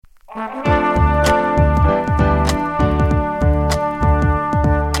You're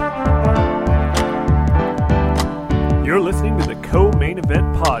listening to the Co-Main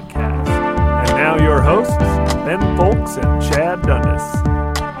Event Podcast. And now your hosts, Ben Folks and Chad Dundas.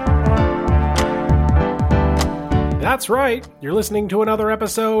 That's right. You're listening to another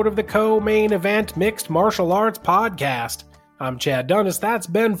episode of the Co-Main Event Mixed Martial Arts Podcast. I'm Chad Dundas. That's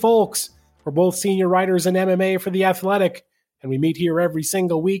Ben Folks. We're both senior writers in MMA for The Athletic, and we meet here every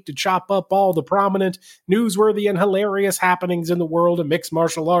single week to chop up all the prominent, newsworthy, and hilarious happenings in the world of mixed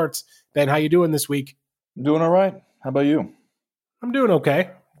martial arts. Ben, how you doing this week? I'm doing all right. How about you? I'm doing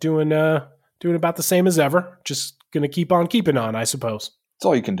okay. Doing about the same as ever. Just gonna keep on keeping on, I suppose. It's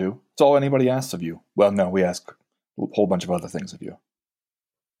all you can do. It's all anybody asks of you. Well, no, we ask a whole bunch of other things of you.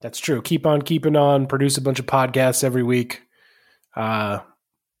 That's true. Keep on keeping on. Produce a bunch of podcasts every week.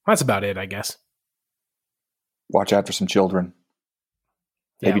 That's about it, I guess. Watch out for some children.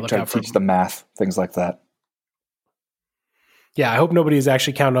 Maybe try to teach them math, things like that. Yeah, I hope nobody is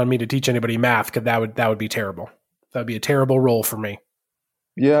actually counting on me to teach anybody math, because that would be terrible. That would be a terrible role for me.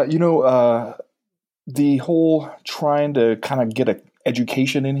 Yeah, the whole trying to kind of get an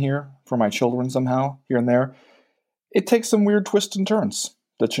education in here for my children somehow, here and there, it takes some weird twists and turns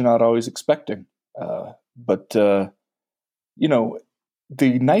that you're not always expecting. But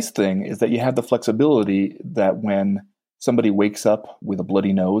the nice thing is that you have the flexibility that when somebody wakes up with a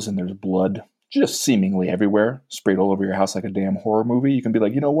bloody nose and there's blood just seemingly everywhere, sprayed all over your house like a damn horror movie, you can be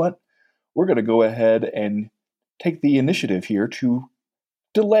like, you know what? We're going to go ahead and take the initiative here to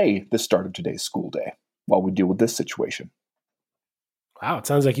delay the start of today's school day while we deal with this situation. Wow, it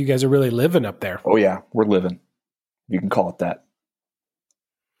sounds like you guys are really living up there. Oh yeah, we're living. You can call it that.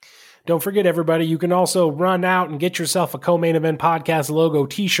 Don't forget, everybody, you can also run out and get yourself a Co-Main Event Podcast logo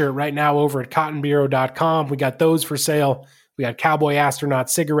t-shirt right now over at cottonbureau.com. We got those for sale. We got Cowboy Astronaut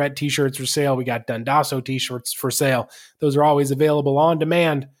cigarette t-shirts for sale. We got Dundasso t-shirts for sale. Those are always available on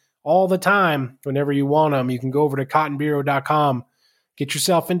demand all the time. Whenever you want them, you can go over to cottonbureau.com. Get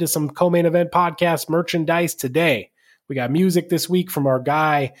yourself into some Co-Main Event Podcast merchandise today. We got music this week from our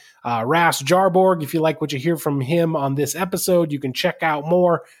guy, Ras Jarborg. If you like what you hear from him on this episode, you can check out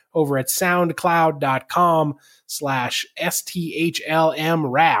more over at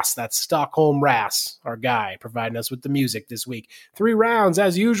soundcloud.com/STHLM-RAS. That's Stockholm Ras, our guy, providing us with the music this week. 3 rounds,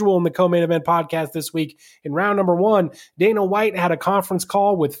 as usual, in the Co-Main Event Podcast this week. In round number 1, Dana White had a conference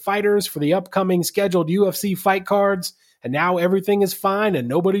call with fighters for the upcoming scheduled UFC fight cards. And now everything is fine and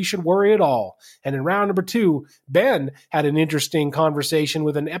nobody should worry at all. And in round number 2, Ben had an interesting conversation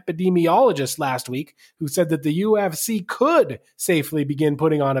with an epidemiologist last week who said that the UFC could safely begin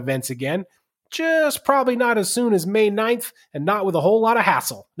putting on events again, just probably not as soon as May 9th and not without a whole lot of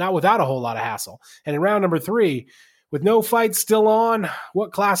hassle. And in round number 3, with no fights still on,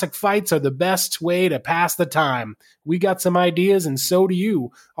 what classic fights are the best way to pass the time? We got some ideas, and so do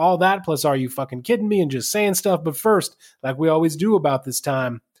you. All that, plus are you fucking kidding me and just saying stuff? But first, like we always do about this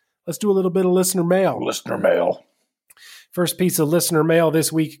time, let's do a little bit of listener mail. First piece of listener mail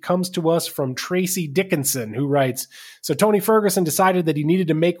this week comes to us from Tracy Dickinson, who writes, so Tony Ferguson decided that he needed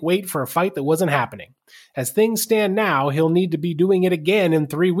to make weight for a fight that wasn't happening. As things stand now, he'll need to be doing it again in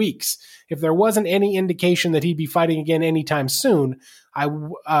 3 weeks. If there wasn't any indication that he'd be fighting again anytime soon, I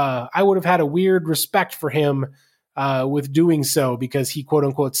would have had a weird respect for him with doing so because he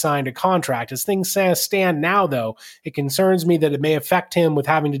quote-unquote signed a contract. As things stand now, though, it concerns me that it may affect him with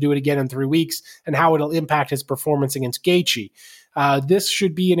having to do it again in 3 weeks and how it'll impact his performance against Gaethje. This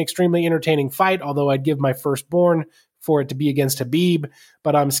should be an extremely entertaining fight, although I'd give my firstborn for it to be against Khabib,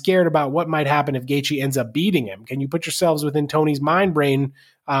 but I'm scared about what might happen if Gaethje ends up beating him. Can you put yourselves within Tony's mind brain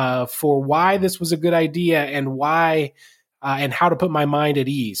for why this was a good idea and why and how to put my mind at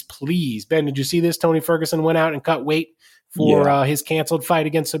ease? Please. Ben, did you see this? Tony Ferguson went out and cut weight for his canceled fight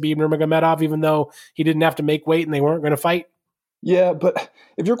against Khabib Nurmagomedov, even though he didn't have to make weight and they weren't going to fight. Yeah, but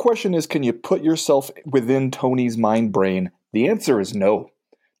if your question is, can you put yourself within Tony's mind brain? The answer is no.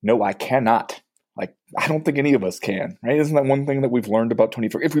 No, I cannot. Like, I don't think any of us can, right? Isn't that one thing that we've learned about Tony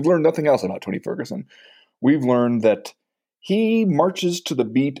Ferguson? If we've learned nothing else about Tony Ferguson, we've learned that he marches to the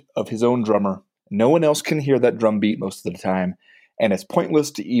beat of his own drummer. No one else can hear that drum beat most of the time, and it's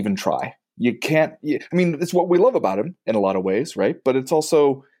pointless to even try. You can't, I mean, it's what we love about him in a lot of ways, right? But it's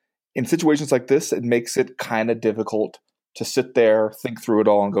also, in situations like this, it makes it kind of difficult to sit there, think through it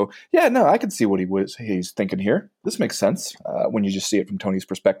all, and go, yeah, no, I can see what he's thinking here. This makes sense when you just see it from Tony's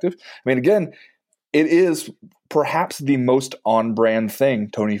perspective. I mean, again, it is perhaps the most on-brand thing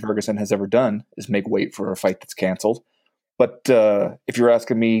Tony Ferguson has ever done is make weight for a fight that's canceled. But if you're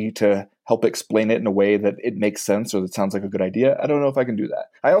asking me to help explain it in a way that it makes sense or that sounds like a good idea. I don't know if I can do that.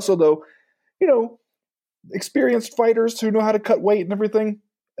 I also, though, experienced fighters who know how to cut weight and everything,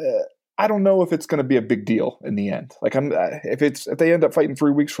 I don't know if it's going to be a big deal in the end. Like, if they end up fighting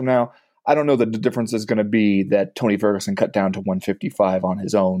 3 weeks from now, I don't know that the difference is going to be that Tony Ferguson cut down to 155 on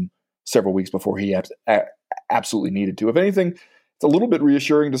his own several weeks before he absolutely needed to. If anything, it's a little bit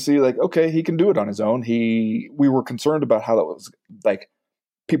reassuring to see, like, okay, he can do it on his own. We were concerned about how that was, like,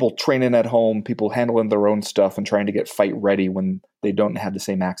 people training at home, people handling their own stuff and trying to get fight ready when they don't have the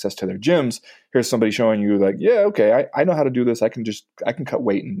same access to their gyms. Here's somebody showing you, like, yeah, okay, I know how to do this. I can cut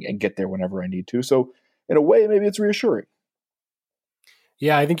weight and get there whenever I need to. So in a way, maybe it's reassuring.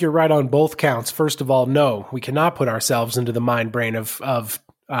 Yeah, I think you're right on both counts. First of all, no, we cannot put ourselves into the mind brain of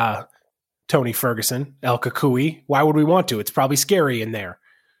Tony Ferguson, El Kakui. Why would we want to? It's probably scary in there.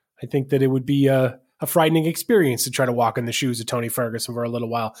 I think that it would be a frightening experience to try to walk in the shoes of Tony Ferguson for a little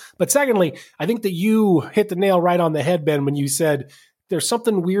while. But secondly, I think that you hit the nail right on the head, Ben, when you said there's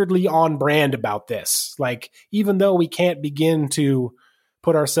something weirdly on brand about this. Like, even though we can't begin to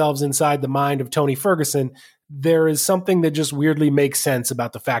put ourselves inside the mind of Tony Ferguson, there is something that just weirdly makes sense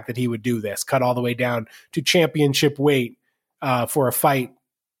about the fact that he would do this, cut all the way down to championship weight for a fight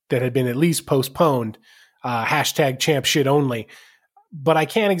that had been at least postponed, hashtag champ shit only. But I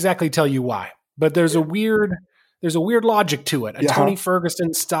can't exactly tell you why. But there's a weird logic to it, Tony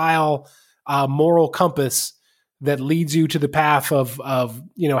Ferguson style moral compass that leads you to the path of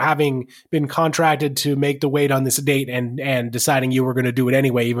having been contracted to make the weight on this date and deciding you were going to do it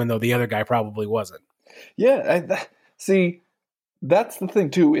anyway, even though the other guy probably wasn't. Yeah, see, that's the thing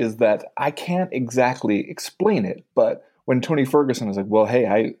too, is that I can't exactly explain it. But when Tony Ferguson is like, well,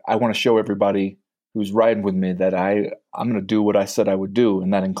 hey, I want to show everybody who's riding with me that I'm going to do what I said I would do,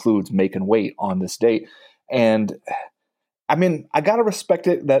 and that includes making weight on this date. And I mean, I got to respect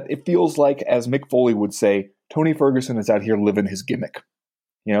it that it feels like, as Mick Foley would say, Tony Ferguson is out here living his gimmick.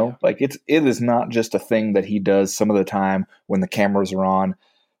 Like it is not just a thing that he does some of the time when the cameras are on.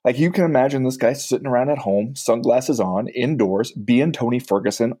 Like, you can imagine this guy sitting around at home, sunglasses on, indoors, being Tony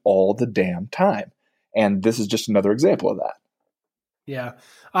Ferguson all the damn time. And this is just another example of that. Yeah.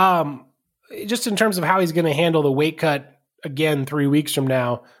 Just in terms of how he's going to handle the weight cut again 3 weeks from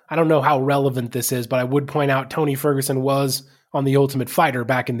now, I don't know how relevant this is, but I would point out Tony Ferguson was on The Ultimate Fighter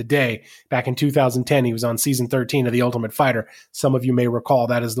back in the day. Back in 2010, he was on season 13 of The Ultimate Fighter. Some of you may recall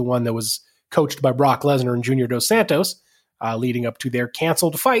that is the one that was coached by Brock Lesnar and Junior Dos Santos, leading up to their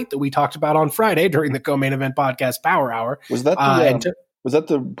canceled fight that we talked about on Friday during the Co-Main Event Podcast Power Hour. Was that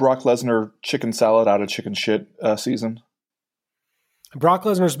the Brock Lesnar chicken salad out of chicken shit season? Brock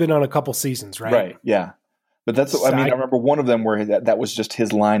Lesnar's been on a couple seasons, right? Right, yeah. But I remember one of them where that was just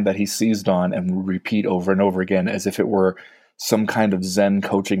his line that he seized on and would repeat over and over again as if it were some kind of Zen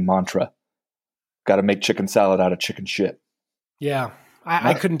coaching mantra. Got to make chicken salad out of chicken shit. Yeah.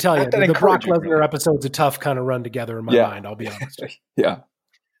 I couldn't tell you. The Brock Lesnar episode's a tough kind of run together in my mind, I'll be honest. Yeah.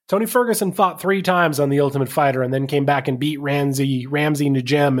 Tony Ferguson fought 3 times on The Ultimate Fighter and then came back and beat Ramsey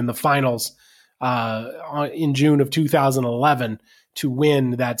Najem in the finals in June of 2011 to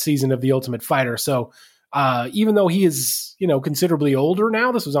win that season of The Ultimate Fighter. So even though he is, considerably older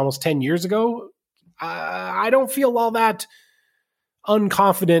now, this was almost 10 years ago, I don't feel all that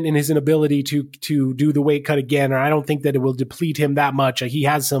unconfident in his inability to do the weight cut again, or I don't think that it will deplete him that much. He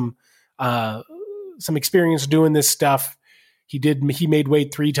has some experience doing this stuff. He made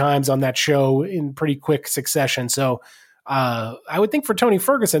weight 3 times on that show in pretty quick succession. So I would think for Tony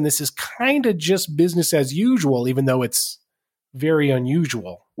Ferguson, this is kind of just business as usual, even though it's very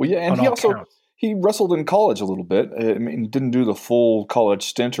unusual. Well, yeah, and he wrestled in college a little bit. I mean, didn't do the full college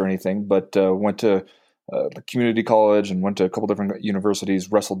stint or anything, but went to the community college and went to a couple different universities,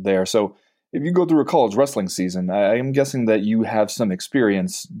 wrestled there. So if you go through a college wrestling season, I am guessing that you have some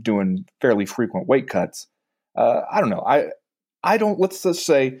experience doing fairly frequent weight cuts. I don't know. I don't, let's just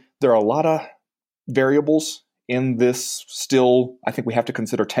say there are a lot of variables in this still, I think we have to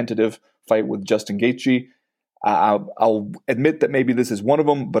consider tentative fight with Justin Gaethje. I'll admit that maybe this is one of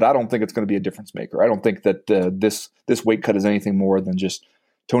them, but I don't think it's going to be a difference maker. I don't think that this weight cut is anything more than just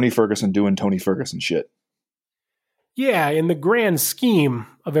Tony Ferguson doing Tony Ferguson shit. Yeah, in the grand scheme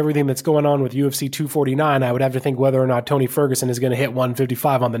of everything that's going on with UFC 249, I would have to think whether or not Tony Ferguson is going to hit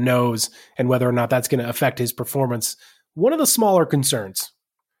 155 on the nose and whether or not that's going to affect his performance. One of the smaller concerns,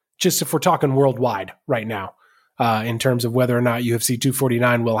 just if we're talking worldwide right now, in terms of whether or not UFC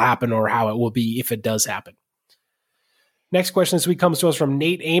 249 will happen or how it will be if it does happen. Next question this week comes to us from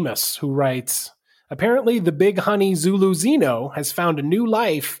Nate Amos, who writes, apparently the big honey Zulu Zeno has found a new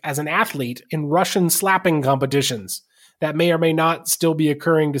life as an athlete in Russian slapping competitions. that may or may not still be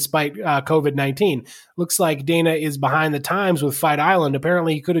occurring despite COVID-19. Looks like Dana is behind the times with Fight Island.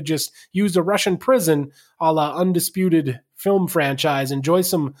 Apparently, he could have just used a Russian prison a la Undisputed film franchise. Enjoy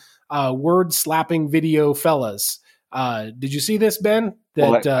some word-slapping video, fellas. Did you see this, Ben?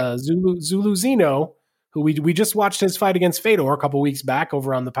 That Zulu Zeno, who we just watched his fight against Fedor a couple weeks back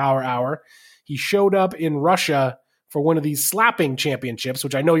over on the Power Hour, he showed up in Russia for one of these slapping championships,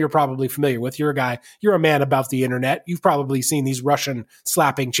 which I know you're probably familiar with. You're a man about the internet. You've probably seen these Russian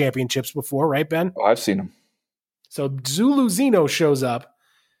slapping championships before, right, Ben? Oh, I've seen them. So Zulu Zeno shows up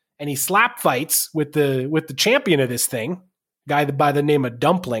and he slap fights with the champion of this thing, guy by the name of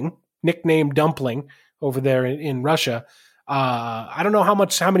Dumpling, nicknamed Dumpling over there in Russia. I don't know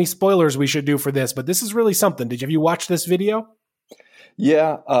how many spoilers we should do for this, but this is really something. Have you watched this video?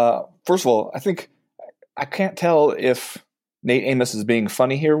 Yeah. First of all, I can't tell if Nate Amos is being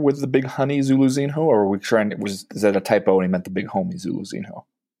funny here with the big honey Zulu Zeno, or are we is that a typo and he meant the big homie Zulu Zeno?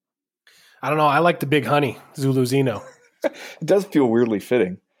 I don't know. I like the big honey Zulu Zeno. It does feel weirdly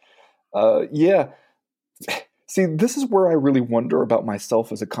fitting. Yeah. See, this is where I really wonder about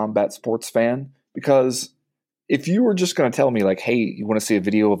myself as a combat sports fan, because if you were just going to tell me like, hey, you want to see a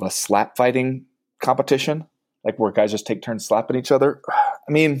video of a slap fighting competition, like where guys just take turns slapping each other,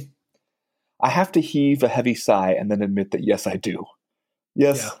 I mean, I have to heave a heavy sigh and then admit that, yes, I do.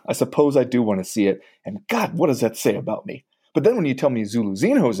 Yes, yeah. I suppose I do want to see it. And God, what does that say about me? But then when you tell me Zulu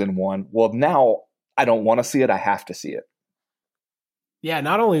Zeno's in one, well, now I don't want to see it. I have to see it. Yeah,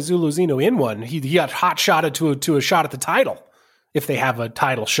 not only Zulu Zeno in one, he got hot shotted to a shot at the title, if they have a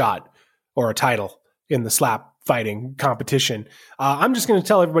title shot or a title in the slap fighting competition. I'm just going to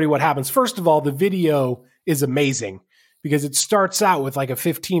tell everybody what happens. First of all, the video is amazing because it starts out with like a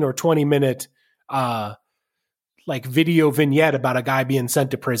 15 or 20 minute like video vignette about a guy being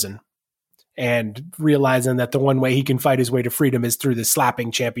sent to prison and realizing that the one way he can fight his way to freedom is through the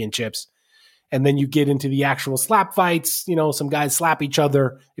slapping championships. And then you get into the actual slap fights. You know, some guys slap each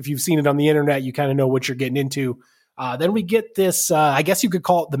other. If you've seen it on the internet, you kind of know what you're getting into. Then we get this, I guess you could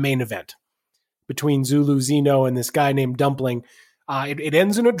call it the main event between Zulu Zeno and this guy named Dumpling. It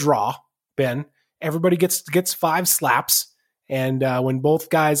ends in a draw, Ben. Everybody gets 5 slaps. And when both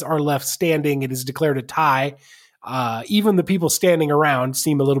guys are left standing, it is declared a tie. Even the people standing around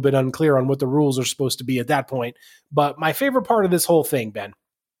seem a little bit unclear on what the rules are supposed to be at that point. But my favorite part of this whole thing, Ben,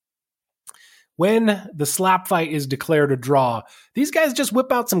 when the slap fight is declared a draw, these guys just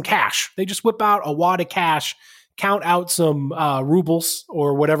whip out some cash. They just whip out a wad of cash, count out some rubles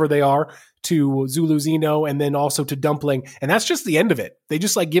or whatever they are to Zulu Zeno and then also to Dumpling. And that's just the end of it. They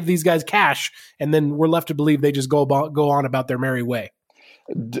just like give these guys cash and then we're left to believe they just go on about their merry way.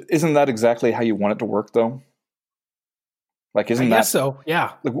 Isn't that exactly how you want it to work though? Like, I guess so.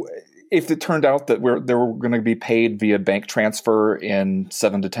 Yeah. Like, if it turned out that they were going to be paid via bank transfer in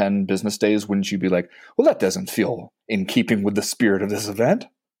 7 to 10 business days, wouldn't you be like, well, that doesn't feel in keeping with the spirit of this event?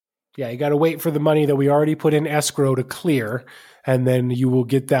 Yeah, you got to wait for the money that we already put in escrow to clear, and then you will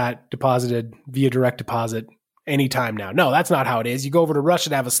get that deposited via direct deposit anytime now. No, that's not how it is. You go over to Russia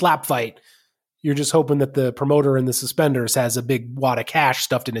to have a slap fight. You're just hoping that the promoter in the suspenders has a big wad of cash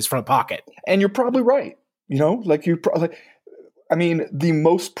stuffed in his front pocket. And you're probably right. You know, like you probably... I mean, the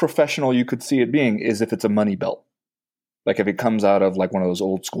most professional you could see it being is if it's a money belt. Like if it comes out of like one of those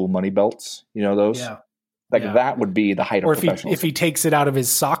old school money belts, you know those? Yeah. Like that would be the height of professionalism. Or if he takes it out of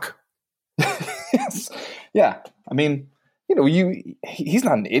his sock. Yes. Yeah. I mean, you know, he's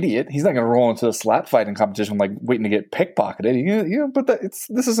not an idiot. He's not going to roll into a slap fighting competition like waiting to get pickpocketed. But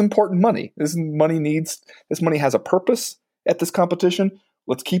this is important money. This money has a purpose at this competition.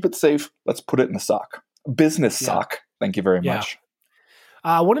 Let's keep it safe. Let's put it in a sock. Business sock. Thank you very much.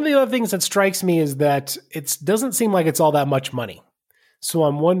 One of the other things that strikes me is that it doesn't seem like it's all that much money. So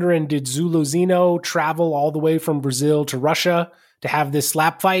I'm wondering, did Zulu Zeno travel all the way from Brazil to Russia to have this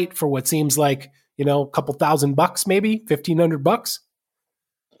slap fight for what seems like, you know, a couple $1,000 maybe, $1,500?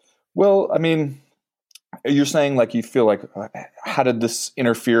 Well, I mean, you're saying like you feel like, how did this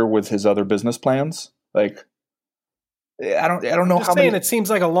interfere with his other business plans? Like, I don't know how many. It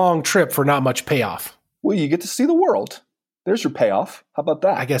seems like a long trip for not much payoff. Well, you get to see the world. There's your payoff. How about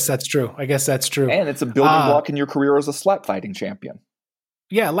that? I guess that's true. And it's a building block in your career as a slap fighting champion.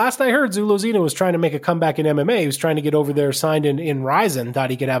 Yeah, last I heard, Zulu Zeno was trying to make a comeback in MMA. He was trying to get over there, signed in Ryzen, thought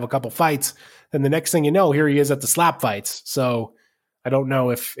he could have a couple fights. And the next thing you know, here he is at the slap fights. So I don't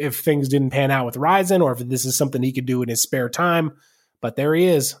know if things didn't pan out with Ryzen or if this is something he could do in his spare time. But there he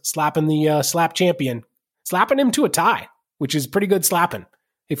is, slapping the slap champion, slapping him to a tie, which is pretty good slapping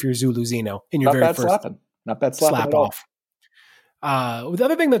if you're Zulu Zeno in your very first not bad slapping slap at all. off. The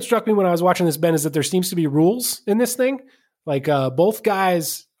other thing that struck me when I was watching this, Ben, is that there seems to be rules in this thing. Like both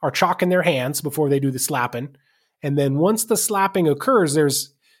guys are chalking their hands before they do the slapping. And then once the slapping occurs,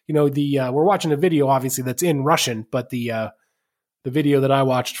 there's, we're watching a video, obviously, that's in Russian, but the video that I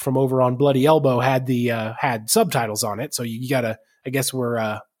watched from over on Bloody Elbow had had subtitles on it. So you gotta, I guess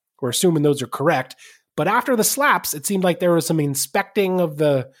we're assuming those are correct. But after the slaps, it seemed like there was some inspecting of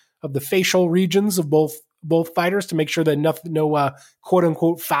the facial regions of both fighters to make sure that no quote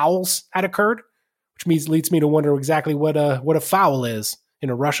unquote fouls had occurred, which leads me to wonder exactly what a foul is in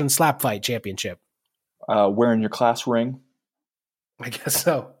a Russian slap fight championship. Wearing your class ring. I guess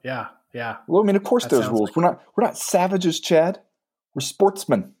so. Yeah. Well, I mean, of course there's rules. We're not savages, Chad. We're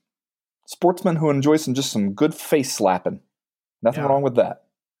sportsmen. Sportsmen who enjoy some good face slapping. Nothing wrong with that.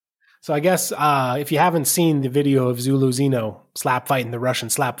 So I guess if you haven't seen the video of Zulu Zeno slap fighting the Russian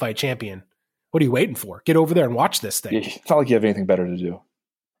slap fight champion, what are you waiting for? Get over there and watch this thing. Yeah, it's not like you have anything better to do.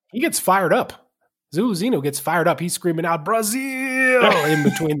 He gets fired up. Zulu Zeno gets fired up. He's screaming out Brazil in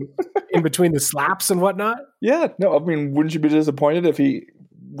between the slaps and whatnot. Yeah, no, I mean, wouldn't you be disappointed if he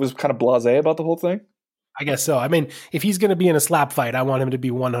was kind of blasé about the whole thing? I guess so. I mean, if he's going to be in a slap fight, I want him to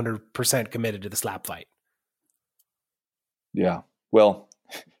be 100% committed to the slap fight. Yeah. Well,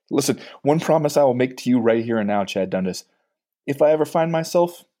 listen, one promise I will make to you right here and now, Chad Dundas. If I ever find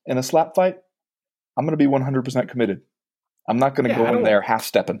myself in a slap fight, I'm going to be 100% committed. I'm not going to go in there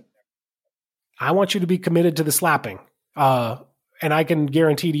half-stepping. I want you to be committed to the slapping. And I can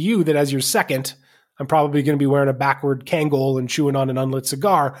guarantee to you that as your second, I'm probably going to be wearing a backward Kangol and chewing on an unlit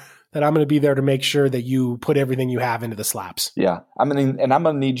cigar, that I'm going to be there to make sure that you put everything you have into the slaps. Yeah. I'm going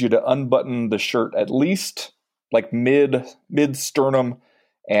to need you to unbutton the shirt at least like mid sternum,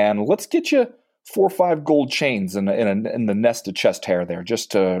 and let's get you 4 or 5 gold chains in the nested chest hair there,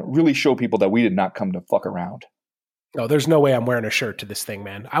 just to really show people that we did not come to fuck around. No, there's no way I'm wearing a shirt to this thing,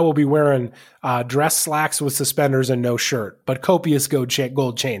 man. I will be wearing dress slacks with suspenders and no shirt, but copious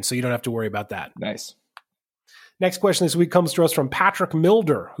gold chains, so you don't have to worry about that. Nice. Next question this week comes to us from Patrick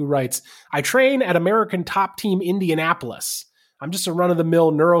Milder, who writes, I train at American Top Team Indianapolis. I'm just a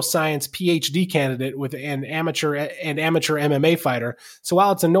run-of-the-mill neuroscience PhD candidate with an amateur MMA fighter. So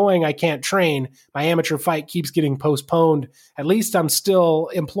while it's annoying I can't train, my amateur fight keeps getting postponed. At least I'm still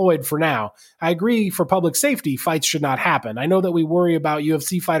employed for now. I agree for public safety, fights should not happen. I know that we worry about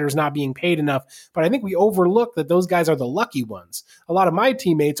UFC fighters not being paid enough, but I think we overlook that those guys are the lucky ones. A lot of my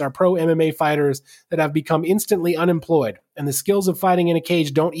teammates are pro MMA fighters that have become instantly unemployed, and the skills of fighting in a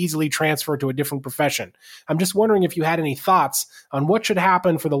cage don't easily transfer to a different profession. I'm just wondering if you had any thoughts on what should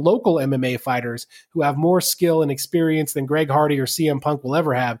happen for the local MMA fighters who have more skill and experience than Greg Hardy or CM Punk will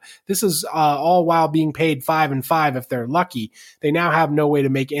ever have. This is all while being paid 5 and 5 if they're lucky. They now have no way to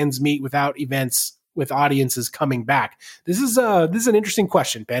make ends meet without events with audiences coming back. This is an interesting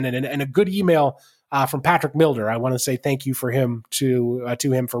question, Ben, and a good email from Patrick Milder. I want to say thank you for him to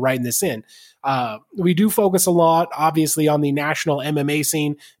him for writing this in. We do focus a lot, obviously, on the national MMA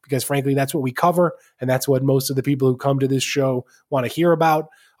scene because, frankly, that's what we cover, and that's what most of the people who come to this show want to hear about.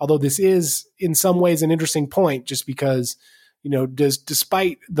 Although this is, in some ways, an interesting point, just because,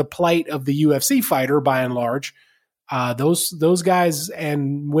 despite the plight of the UFC fighter, by and large, those guys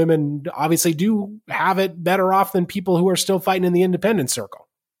and women obviously do have it better off than people who are still fighting in the independent circle.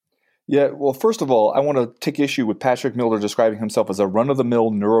 Yeah, well, first of all, I want to take issue with Patrick Milder describing himself as a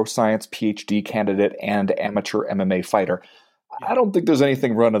run-of-the-mill neuroscience PhD candidate and amateur MMA fighter. I don't think there's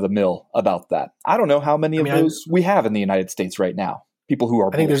anything run-of-the-mill about that. I don't know how many of those we have in the United States right now. People who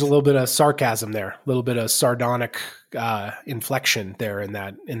are. I think there's a little bit of sarcasm there, a little bit of sardonic inflection there in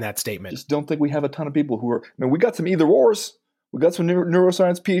that statement. Just don't think we have a ton of people who are. I mean, we got some either ors. We got some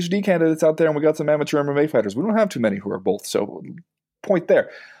neuroscience PhD candidates out there, and we got some amateur MMA fighters. We don't have too many who are both. So, point there.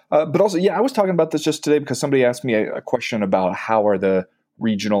 But also, yeah, I was talking about this just today because somebody asked me a question about how are the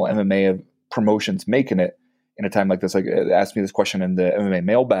regional MMA promotions making it in a time like this. Like, asked me this question in the MMA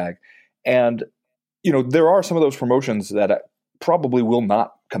mailbag. And, there are some of those promotions that probably will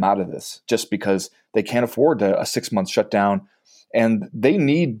not come out of this just because they can't afford a 6-month shutdown and they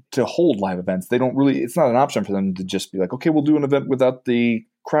need to hold live events. They don't really, it's not an option for them to just be like, okay, we'll do an event without the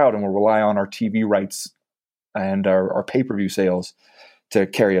crowd and we'll rely on our TV rights and our pay-per-view sales to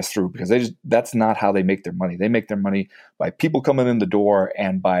carry us through because that's not how they make their money. They make their money by people coming in the door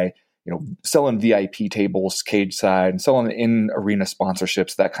and by, selling VIP tables, cage side, and selling in arena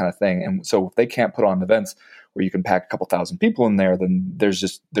sponsorships, that kind of thing. And so if they can't put on events where you can pack a couple thousand people in there, then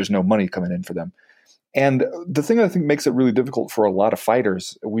there's no money coming in for them. And the thing I think makes it really difficult for a lot of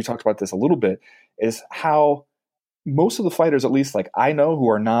fighters, we talked about this a little bit, is how most of the fighters, at least like I know, who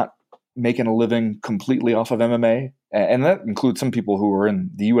are not making a living completely off of MMA, And that includes some people who are in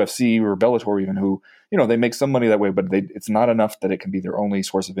the UFC or Bellator even who, they make some money that way, but it's not enough that it can be their only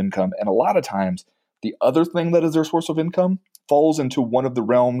source of income. And a lot of times the other thing that is their source of income falls into one of the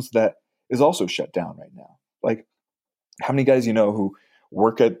realms that is also shut down right now. Like, how many guys who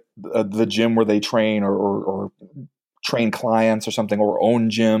work at the gym where they train or train clients or something, or own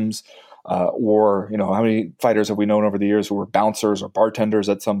gyms, or how many fighters have we known over the years who were bouncers or bartenders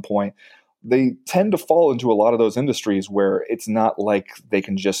at some point? They tend to fall into a lot of those industries where it's not like they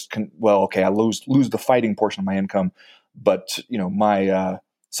can just I lose the fighting portion of my income, but my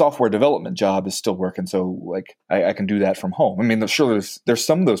software development job is still working, so like I can do that from home. I mean, sure, there's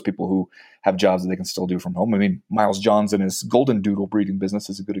some of those people who have jobs that they can still do from home. I mean, Miles Johns and his golden doodle breeding business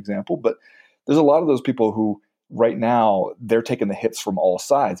is a good example, but there's a lot of those people who right now they're taking the hits from all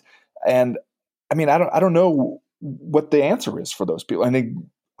sides. And I mean, I don't know what the answer is for those people.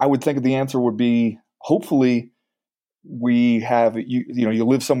 I would think the answer would be, hopefully we have, you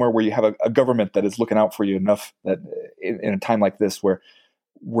live somewhere where you have a government that is looking out for you enough that in a time like this where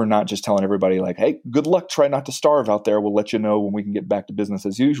we're not just telling everybody like, hey, good luck, try not to starve out there. We'll let you know when we can get back to business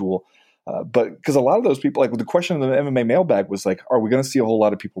as usual. But because a lot of those people, like the question of the MMA mailbag was like, are we going to see a whole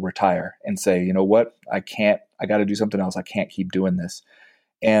lot of people retire and say, you know what, I got to do something else. I can't keep doing this.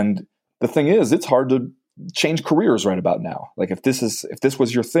 And the thing is, it's hard to change careers right about now. Like if this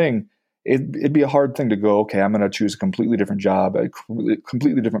was your thing, it'd be a hard thing to go, okay, I'm going to choose a completely different job, a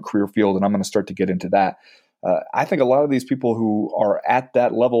completely different career field, and I'm going to start to get into that. I think a lot of these people who are at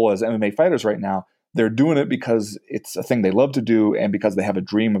that level as MMA fighters right now, they're doing it because it's a thing they love to do and because they have a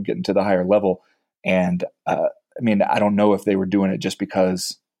dream of getting to the higher level. And I mean, I don't know if they were doing it just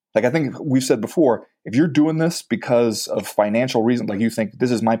because, like, I think we've said before, if you're doing this because of financial reasons, like you think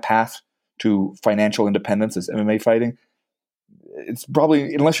this is my path to financial independence is MMA fighting, it's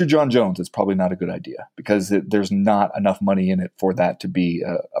probably, unless you're John Jones, it's probably not a good idea because there's not enough money in it for that to be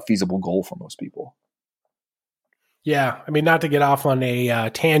a feasible goal for most people. Yeah, I mean, not to get off on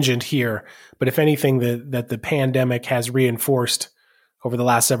a tangent here, but if anything that the pandemic has reinforced over the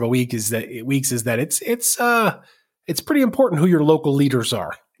last several weeks is that it's pretty important who your local leaders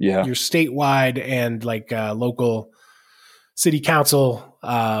are. Yeah, your statewide and like local city council,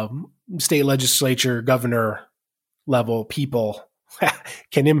 state legislature, governor level people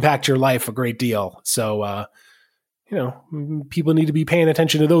can impact your life a great deal. So, people need to be paying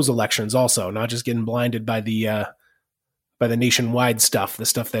attention to those elections also, not just getting blinded by the nationwide stuff, the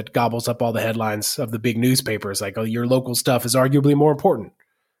stuff that gobbles up all the headlines of the big newspapers. Like, oh, your local stuff is arguably more important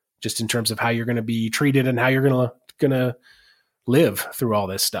just in terms of how you're going to be treated and how you're going to live through all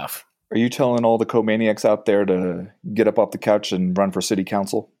this stuff. Are you telling all the co-maniacs out there to get up off the couch and run for city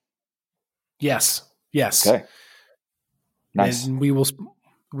council? Yes. Okay. Nice. And we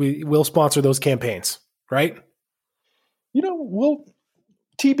will sponsor those campaigns, right? We'll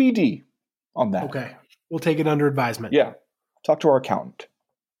TBD on that. Okay. We'll take it under advisement. Yeah. Talk to our accountant.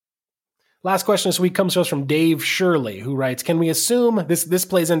 Last question this week comes to us from Dave Shirley, who writes, can we assume, this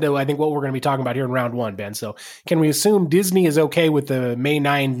plays into, I think, what we're going to be talking about here in round one, Ben. So can we assume Disney is okay with the May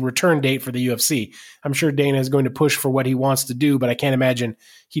 9 return date for the UFC? I'm sure Dana is going to push for what he wants to do, but I can't imagine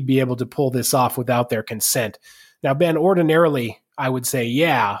he'd be able to pull this off without their consent. Now, Ben, ordinarily, I would say,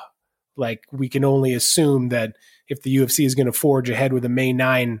 yeah, like we can only assume that if the UFC is going to forge ahead with a May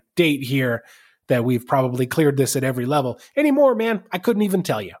 9 date here, that we've probably cleared this at every level. Anymore, man, I couldn't even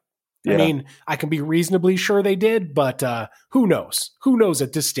tell you. Yeah. I mean, I can be reasonably sure they did, but who knows? Who knows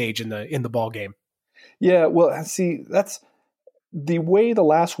at this stage in the ball game? Yeah, well, see, that's the way the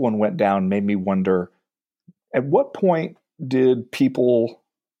last one went down made me wonder, at what point did people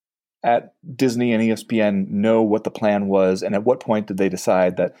at Disney and ESPN know what the plan was, and at what point did they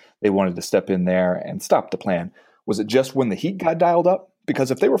decide that they wanted to step in there and stop the plan? Was it just when the heat got dialed up?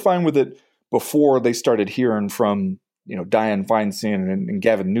 Because if they were fine with it before they started hearing from, Dianne Feinstein and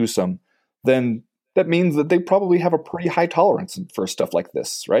Gavin Newsom, then that means that they probably have a pretty high tolerance for stuff like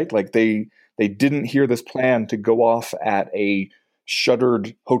this, right? Like they didn't hear this plan to go off at a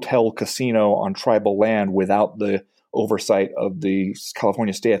shuttered hotel casino on tribal land without the oversight of the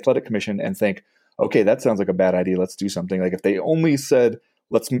California State Athletic Commission and think, okay, that sounds like a bad idea. Let's do something. Like if they only said,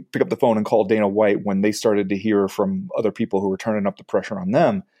 let's pick up the phone and call Dana White when they started to hear from other people who were turning up the pressure on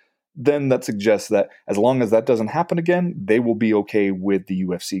them, then that suggests that as long as that doesn't happen again, they will be okay with the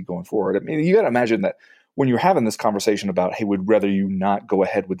UFC going forward. I mean, you got to imagine that when you're having this conversation about, hey, we'd rather you not go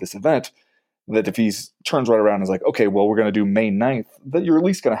ahead with this event, that if he turns right around and is like, okay, well, we're going to do May 9th, that you're at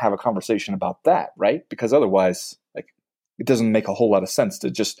least going to have a conversation about that, right? Because otherwise, like, it doesn't make a whole lot of sense to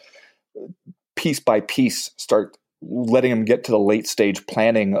just piece by piece start letting him get to the late stage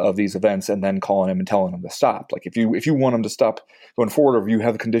planning of these events and then calling him and telling him to stop. Like if you want him to stop going forward, or if you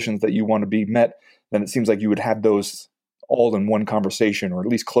have conditions that you want to be met, then it seems like you would have those all in one conversation, or at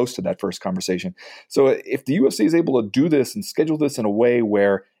least close to that first conversation. So if the UFC is able to do this and schedule this in a way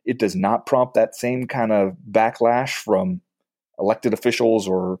where it does not prompt that same kind of backlash from elected officials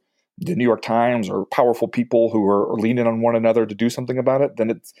or the New York Times or powerful people who are leaning on one another to do something about it, then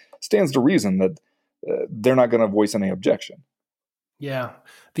it stands to reason that they're not going to voice any objection. Yeah.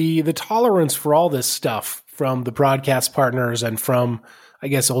 The tolerance for all this stuff from the broadcast partners and from, I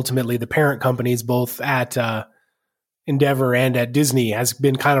guess, ultimately the parent companies, both at Endeavor and at Disney, has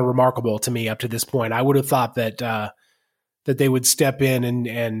been kind of remarkable to me up to this point. I would have thought that that they would step in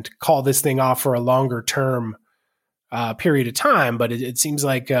and call this thing off for a longer term period of time. But it seems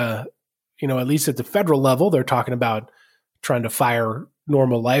like, at least at the federal level, they're talking about trying to fire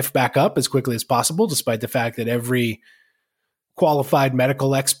normal life back up as quickly as possible, despite the fact that every qualified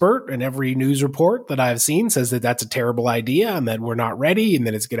medical expert and every news report that I've seen says that that's a terrible idea and that we're not ready and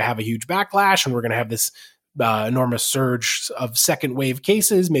that it's going to have a huge backlash and we're going to have this enormous surge of second wave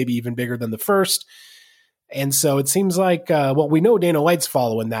cases, maybe even bigger than the first. And so it seems like, we know Dana White's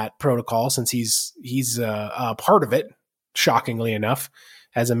following that protocol since he's part of it, shockingly enough,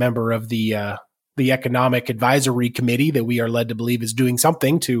 as a member of the Economic Advisory Committee that we are led to believe is doing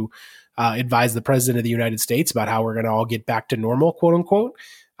something to advise the President of the United States about how we're going to all get back to normal, quote unquote.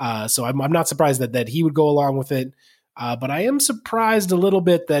 So I'm not surprised that he would go along with it. But I am surprised a little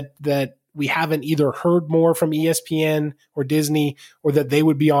bit that we haven't either heard more from ESPN or Disney, or that they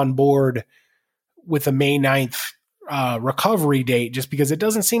would be on board with a May 9th recovery date, just because it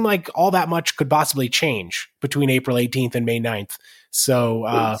doesn't seem like all that much could possibly change between April 18th and May 9th. So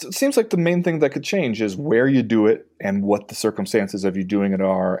it seems like the main thing that could change is where you do it and what the circumstances of you doing it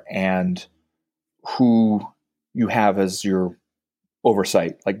are and who you have as your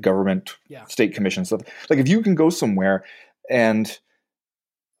oversight, like government, state commission stuff. Like if you can go somewhere and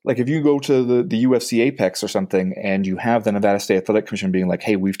like if you go to the UFC Apex or something and you have the Nevada State Athletic Commission being like,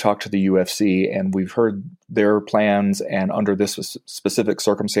 hey, we've talked to the UFC and we've heard their plans, and under this specific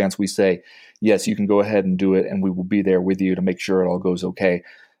circumstance, we say, yes, you can go ahead and do it and we will be there with you to make sure it all goes okay.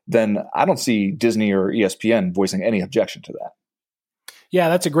 Then I don't see Disney or ESPN voicing any objection to that. Yeah,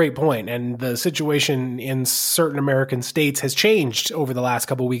 that's a great point. And the situation in certain American states has changed over the last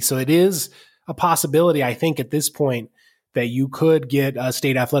couple of weeks. So it is a possibility, I think, at this point, that you could get a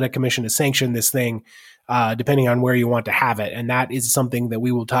state athletic commission to sanction this thing, depending on where you want to have it. And that is something that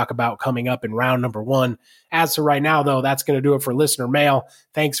we will talk about coming up in round number 1. As to right now, though, that's going to do it for listener mail.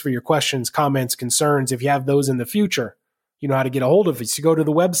 Thanks for your questions, comments, concerns. If you have those in the future, you know how to get a hold of us. You go to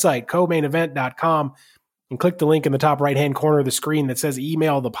the website, comainevent.com, and click the link in the top right-hand corner of the screen that says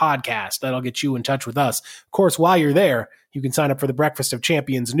email the podcast. That'll get you in touch with us. Of course, while you're there, you can sign up for the Breakfast of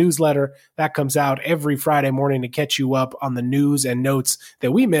Champions newsletter. That comes out every Friday morning to catch you up on the news and notes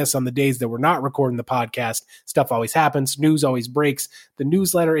that we miss on the days that we're not recording the podcast. Stuff always happens. News always breaks. The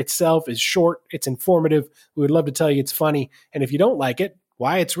newsletter itself is short. It's informative. We would love to tell you it's funny. And if you don't like it,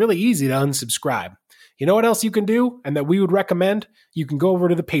 why, it's really easy to unsubscribe. You know what else you can do and that we would recommend? You can go over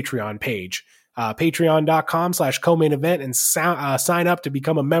to the Patreon page. Patreon.com/co-main event and sign up to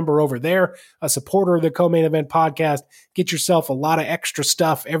become a member over there, a supporter of the Co-Main Event podcast. Get yourself a lot of extra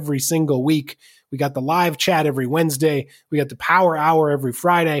stuff every single week. We got the live chat every Wednesday. We got the Power Hour every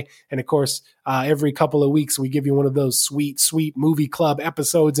Friday. And of course, every couple of weeks, we give you one of those sweet, sweet movie club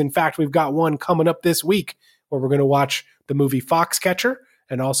episodes. In fact, we've got one coming up this week where we're going to watch the movie Foxcatcher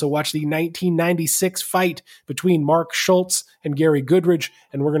and also watch the 1996 fight between Mark Schultz and Gary Goodridge.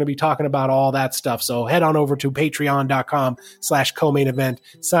 And we're going to be talking about all that stuff. So head on over to patreon.com/co-main event,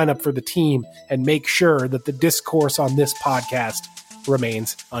 sign up for the team, and make sure that the discourse on this podcast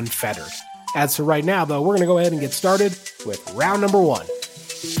remains unfettered. As for right now, though, we're going to go ahead and get started with round number 1.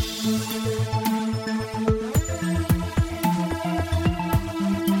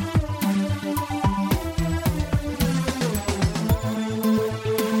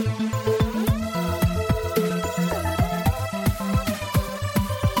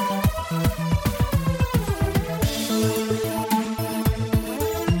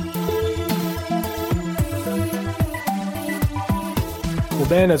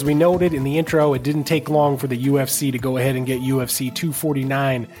 Ben, as we noted in the intro, it didn't take long for the UFC to go ahead and get UFC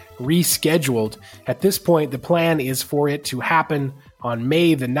 249 rescheduled. At this point, the plan is for it to happen on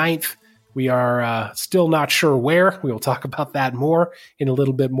May the 9th. We are still not sure where. We will talk about that more in a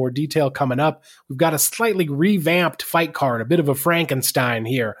little bit more detail coming up. We've got a slightly revamped fight card, a bit of a Frankenstein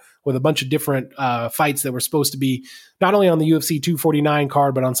here, with a bunch of different fights that were supposed to be not only on the UFC 249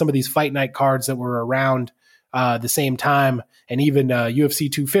 card, but on some of these fight night cards that were around the same time. And even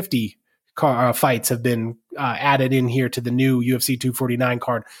UFC 250 fights have been added in here to the new UFC 249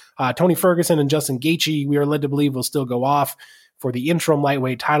 card. Tony Ferguson and Justin Gaethje, we are led to believe, will still go off for the interim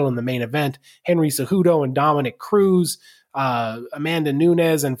lightweight title in the main event. Henry Cejudo and Dominic Cruz, Amanda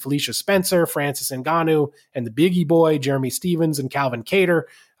Nunes and Felicia Spencer, Francis Ngannou, and the Biggie Boy, Jeremy Stevens and Calvin Kattar.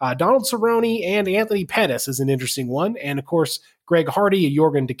 Donald Cerrone and Anthony Pettis is an interesting one. And, of course, Greg Hardy,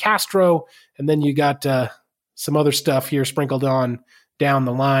 Jorgen De Castro. And then you got some other stuff here sprinkled on down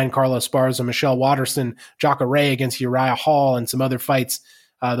the line. Carlos Esparza, Michelle Watterson, Jacare against Uriah Hall, and some other fights,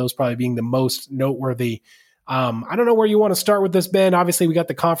 those probably being the most noteworthy. I don't know where you want to start with this, Ben. Obviously, we got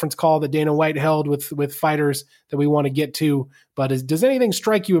the conference call that Dana White held with fighters that we want to get to. But does anything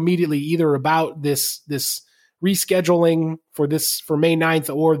strike you immediately either about this rescheduling for May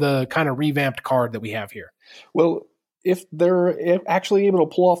 9th or the kind of revamped card that we have here? Well, if they're actually able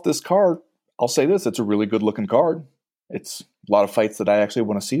to pull off this card, I'll say this, it's a really good looking card. It's a lot of fights that I actually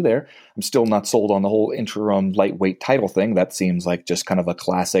want to see there. I'm still not sold on the whole interim lightweight title thing. That seems like just kind of a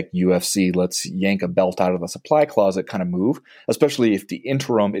classic UFC, let's yank a belt out of the supply closet kind of move, especially if the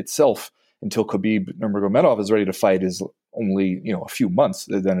interim itself until Khabib Nurmagomedov is ready to fight is only, a few months.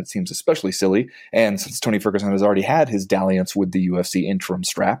 Then it seems especially silly. And since Tony Ferguson has already had his dalliance with the UFC interim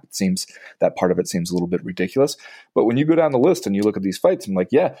strap, it seems that part of it seems a little bit ridiculous. But when you go down the list and you look at these fights, I'm like,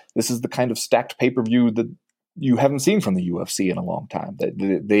 yeah, this is the kind of stacked pay-per-view that you haven't seen from the UFC in a long time.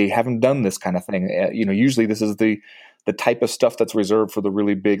 They haven't done this kind of thing. Usually this is the type of stuff that's reserved for the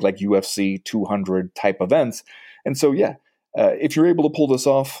really big, like UFC 200 type events. And so, if you're able to pull this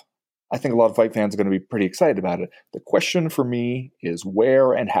off, I think a lot of fight fans are going to be pretty excited about it. The question for me is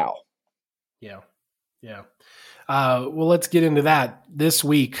where and how. Yeah. Well, let's get into that. This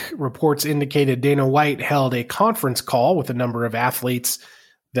week, reports indicated Dana White held a conference call with a number of athletes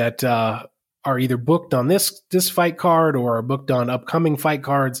that are either booked on this fight card or are booked on upcoming fight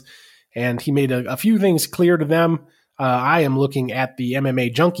cards. And he made a few things clear to them. I am looking at the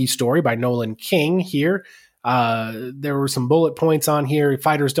MMA Junkie story by Nolan King here. There were some bullet points on here.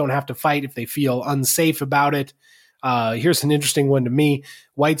 Fighters don't have to fight if they feel unsafe about it. Here's an interesting one to me.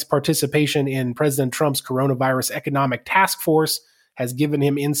 White's participation in President Trump's coronavirus economic task force has given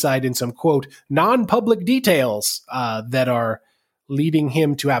him insight in some, quote, non-public details that are leading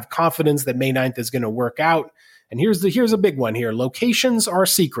him to have confidence that May 9th is going to work out. And here's a big one here. Locations are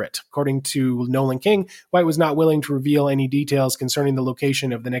secret. According to Nolan King, White was not willing to reveal any details concerning the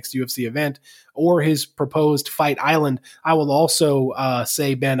location of the next UFC event or his proposed fight island. I will also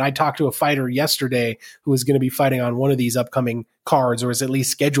say, Ben, I talked to a fighter yesterday who is going to be fighting on one of these upcoming cards, or is at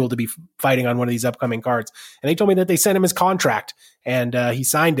least scheduled to be fighting on one of these upcoming cards. And they told me that they sent him his contract and he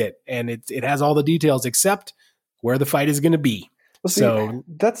signed it. And it has all the details except where the fight is going to be. Well, see,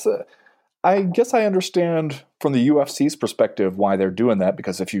 I guess I understand from the UFC's perspective why they're doing that,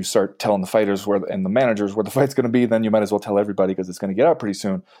 because if you start telling the fighters and the managers where the fight's going to be, then you might as well tell everybody because it's going to get out pretty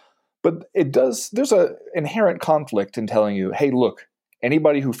soon. But there's an inherent conflict in telling you, hey, look,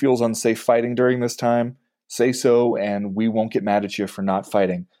 anybody who feels unsafe fighting during this time, say so, and we won't get mad at you for not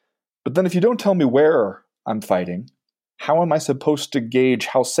fighting. But then if you don't tell me where I'm fighting, how am I supposed to gauge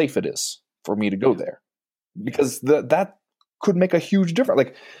how safe it is for me to go there? Because that could make a huge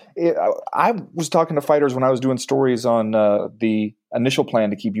difference. I was talking to fighters when I was doing stories on the initial plan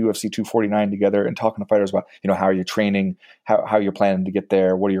to keep UFC 249 together, and talking to fighters about, how are you training, how you're planning to get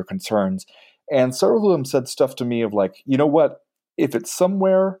there, what are your concerns? And several of them said stuff to me of like, you know what, if it's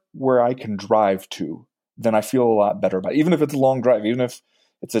somewhere where I can drive to, then I feel a lot better about it. Even if it's a long drive, even if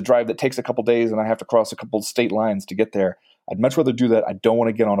it's a drive that takes a couple days and I have to cross a couple state lines to get there, I'd much rather do that. I don't want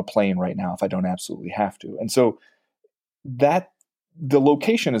to get on a plane right now if I don't absolutely have to. And so that the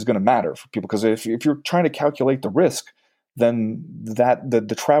location is going to matter for people, because if you're trying to calculate the risk, then that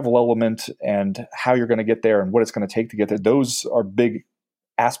the travel element and how you're going to get there and what it's going to take to get there, those are big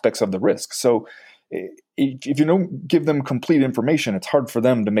aspects of the risk. So if you don't give them complete information, it's hard for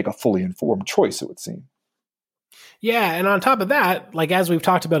them to make a fully informed choice, it would seem. Yeah, and on top of that, like as we've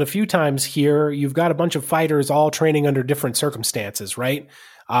talked about a few times here, you've got a bunch of fighters all training under different circumstances, right?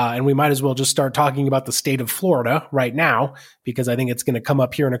 And we might as well just start talking about the state of Florida right now, because I think it's going to come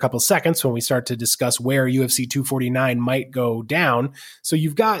up here in a couple seconds when we start to discuss where UFC 249 might go down. So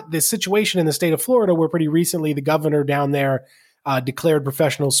you've got this situation in the state of Florida where pretty recently the governor down there declared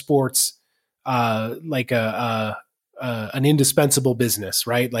professional sports like an indispensable business,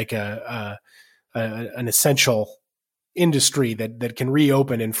 right? Like an essential industry that can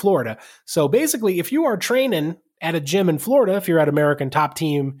reopen in Florida. So basically, if you are training at a gym in Florida, if you're at American Top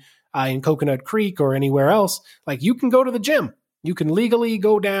Team in Coconut Creek or anywhere else, like you can go to the gym. You can legally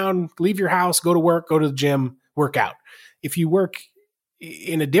go down, leave your house, go to work, go to the gym, work out. If you work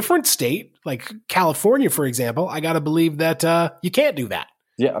in a different state, like California, for example, I got to believe that you can't do that.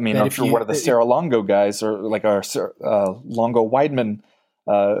 Yeah, I mean, if you're one of the Sarah Longo guys or like our Longo Weidman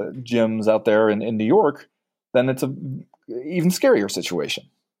gyms out there in New York, then it's a even scarier situation.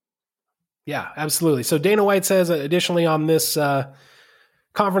 Yeah, absolutely. So Dana White says additionally on this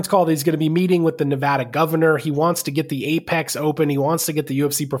conference call that he's going to be meeting with the Nevada governor. He wants to get the Apex open. He wants to get the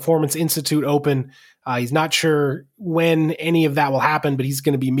UFC Performance Institute open. He's not sure when any of that will happen, but he's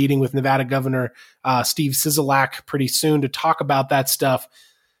going to be meeting with Nevada Governor Steve Sisolak pretty soon to talk about that stuff.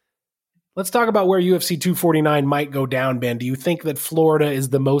 Let's talk about where UFC 249 might go down, Ben. Do you think that Florida is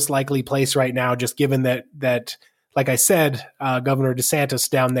the most likely place right now, just given that like I said, Governor DeSantis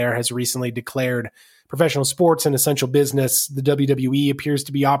down there has recently declared professional sports an essential business. The WWE appears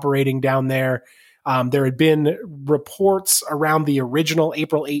to be operating down there. There had been reports around the original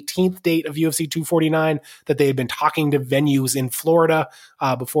April 18th date of UFC 249 that they had been talking to venues in Florida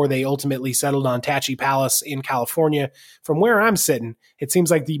before they ultimately settled on Tachi Palace in California. From where I'm sitting, it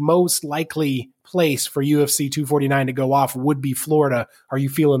seems like the most likely place for UFC 249 to go off would be Florida. Are you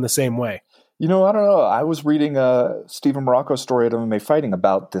feeling the same way? I don't know. I was reading Stephen Morocco's story at MMA Fighting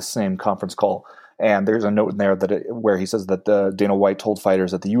about this same conference call. And there's a note in there where he says that Dana White told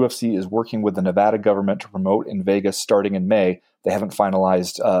fighters that the UFC is working with the Nevada government to promote in Vegas starting in May. They haven't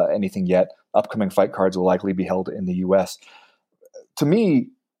finalized anything yet. Upcoming fight cards will likely be held in the U.S. To me,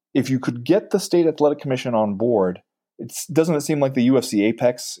 if you could get the State Athletic Commission on board, doesn't it seem like the UFC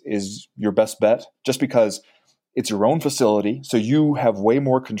Apex is your best bet? Just because it's your own facility, so you have way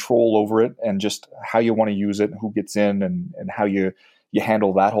more control over it and just how you want to use it, who gets in, and how you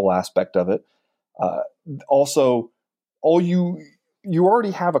handle that whole aspect of it. Also, you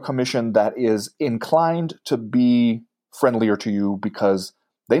already have a commission that is inclined to be friendlier to you because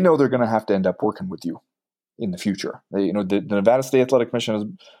they know they're going to have to end up working with you in the future. The Nevada State Athletic Commission has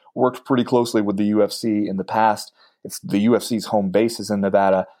worked pretty closely with the UFC in the past. It's the UFC's home base is in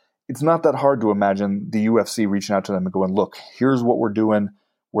Nevada. It's not that hard to imagine the UFC reaching out to them and going, look, here's what we're doing.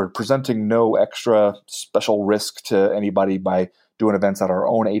 We're presenting no extra special risk to anybody by doing events at our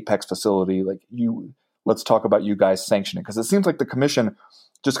own Apex facility. Let's talk about you guys sanctioning. Because it seems like the commission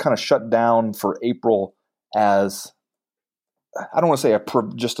just kind of shut down for April as, I don't want to say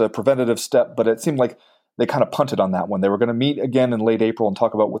just a preventative step, but it seemed like they kind of punted on that one. They were going to meet again in late April and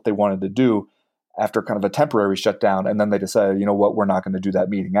talk about what they wanted to do after kind of a temporary shutdown. And then they decided, you know what, we're not going to do that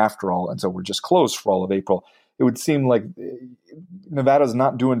meeting after all. And so we're just closed for all of April. It would seem like Nevada's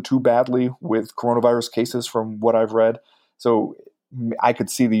not doing too badly with coronavirus cases from what I've read. So I could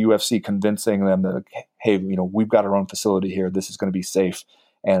see the UFC convincing them that, hey, we've got our own facility here. This is going to be safe.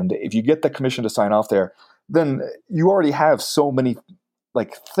 And if you get the commission to sign off there, then you already have so many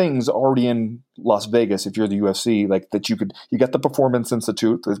things already in Las Vegas. If you're the UFC, that you get the Performance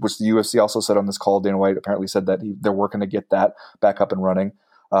Institute, which the UFC also said on this call. Dana White apparently said that they're working to get that back up and running.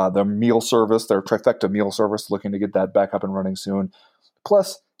 The meal service, their trifecta meal service, looking to get that back up and running soon.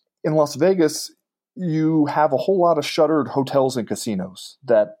 Plus, in Las Vegas, you have a whole lot of shuttered hotels and casinos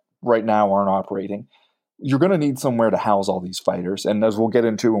that right now aren't operating. You're going to need somewhere to house all these fighters. And as we'll get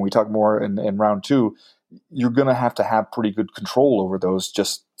into when we talk more in round two, you're going to have pretty good control over those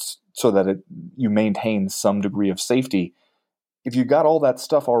just so that you maintain some degree of safety. If you got all that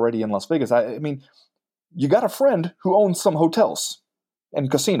stuff already in Las Vegas, I mean, you got a friend who owns some hotels and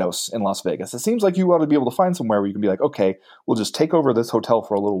casinos in Las Vegas. It seems like you ought to be able to find somewhere where you can be like, okay, we'll just take over this hotel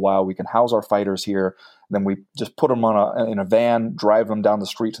for a little while. We can house our fighters here. Then we just put them in a van, drive them down the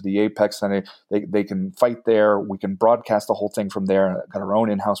street to the Apex, and they can fight there. We can broadcast the whole thing from there and got our own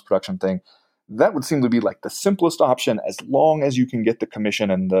in-house production thing. That would seem to be the simplest option as long as you can get the commission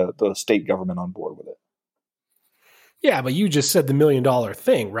and the state government on board with it. Yeah, but you just said the $1 million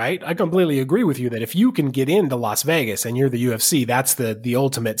thing, right? I completely agree with you that if you can get into Las Vegas and you're the UFC, that's the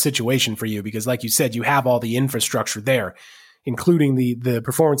ultimate situation for you because, like you said, you have all the infrastructure there, including the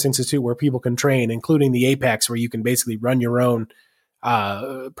Performance Institute where people can train, including the Apex where you can basically run your own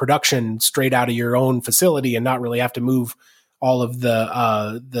production straight out of your own facility and not really have to move all of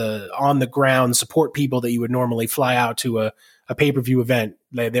the on-the-ground support people that you would normally fly out to a pay-per-view event.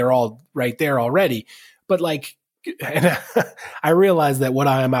 They're all right there already. But and I realize that what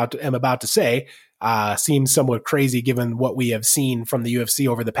I am about to say seems somewhat crazy given what we have seen from the UFC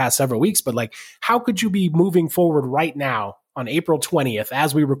over the past several weeks. But how could you be moving forward right now on April 20th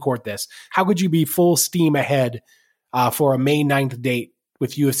as we record this? How could you be full steam ahead for a May 9th date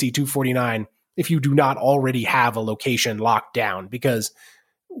with UFC 249 if you do not already have a location locked down? Because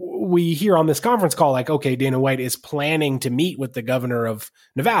we hear on this conference call, okay, Dana White is planning to meet with the governor of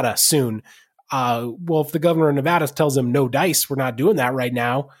Nevada soon. well, if the governor of Nevada tells them no dice, we're not doing that right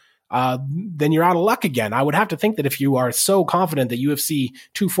now, then you're out of luck again. I would have to think that if you are so confident that UFC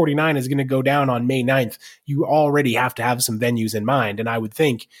 249 is going to go down on May 9th, you already have to have some venues in mind. And I would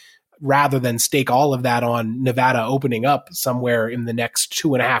think rather than stake all of that on Nevada opening up somewhere in the next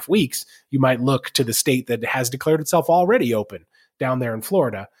 2.5 weeks, you might look to the state that has declared itself already open down there in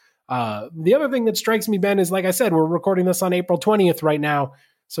Florida. The other thing that strikes me, Ben, is like I said, we're recording this on April 20th right now.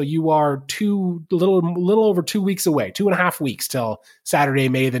 So you are little over 2 weeks away, 2.5 weeks till Saturday,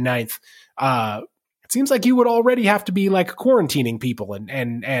 May the 9th. It seems like you would already have to be like quarantining people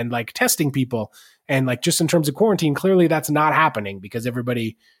and like testing people. And like just in terms of quarantine, clearly that's not happening because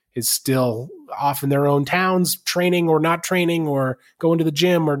everybody is still off in their own towns, training or not training or going to the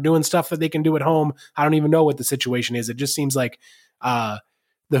gym or doing stuff that they can do at home. I don't even know what the situation is. It just seems like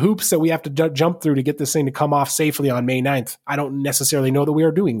the hoops that we have to jump through to get this thing to come off safely on May 9th. I don't necessarily know that we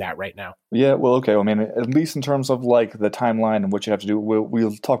are doing that right now. Yeah, well, okay. I mean, at least in terms of like the timeline and what you have to do,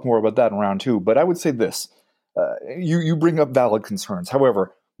 we'll talk more about that in round 2. But I would say this, you bring up valid concerns.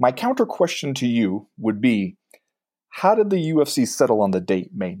 However, my counter question to you would be, how did the UFC settle on the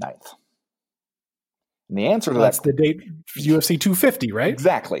date May 9th? And the answer to that's the date UFC 250, right?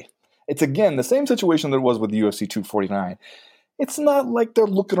 Exactly. It's, again, the same situation that it was with UFC 249. It's not like they're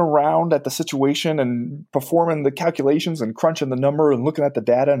looking around at the situation and performing the calculations and crunching the number and looking at the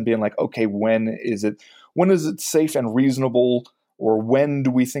data and being like, okay, when is it safe and reasonable, or when do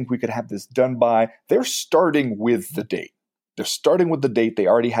we think we could have this done by? They're starting with the date. They're starting with the date they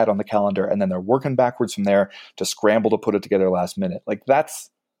already had on the calendar, and then they're working backwards from there to scramble to put it together last minute. Like that's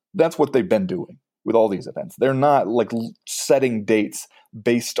what they've been doing with all these events. They're not like setting dates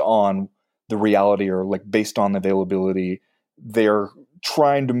based on the reality or like based on availability. They're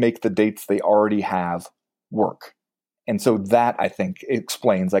trying to make the dates they already have work. And so that, I think,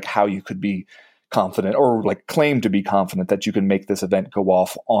 explains like how you could be confident or like claim to be confident that you can make this event go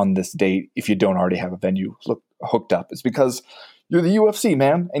off on this date if you don't already have a venue hooked up. It's because you're the UFC,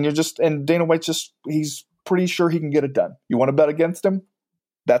 man, and Dana White's he's pretty sure he can get it done. You want to bet against him?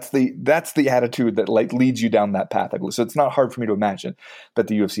 That's the attitude that like leads you down that path. So it's not hard for me to imagine that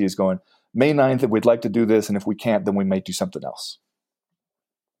the UFC is going, May 9th, we'd like to do this, and if we can't, then we might do something else.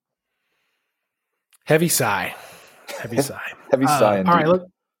 Heavy sigh. Heavy sigh. Heavy sigh. All right,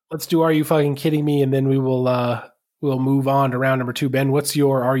 let's do Are You Fucking Kidding Me? And then we'll move on to round number 2. Ben, what's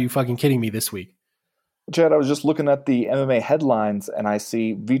your Are You Fucking Kidding Me this week? Chad, I was just looking at the MMA headlines, and I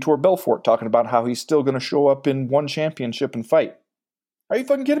see Vitor Belfort talking about how he's still going to show up in one championship and fight. Are you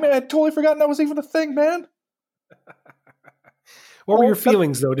fucking kidding me? I had totally forgotten that was even a thing, man. What were your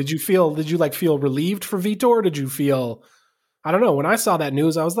feelings, though? Did you feel relieved for Vitor? Did you feel, I don't know, when I saw that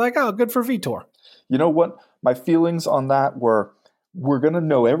news, I was like, oh, good for Vitor. You know what? My feelings on that were, we're going to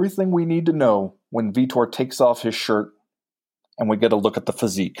know everything we need to know when Vitor takes off his shirt and we get to look at the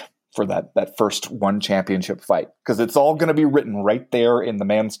physique for that first one championship fight. Because it's all going to be written right there in the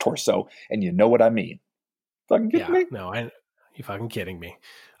man's torso, and you know what I mean. Fucking kidding me? No, you fucking kidding me.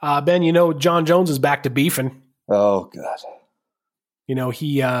 Ben, John Jones is back to beefing. Oh, God.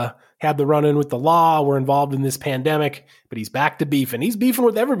 He had the run-in with the law. We're involved in this pandemic, but he's back to beefing. He's beefing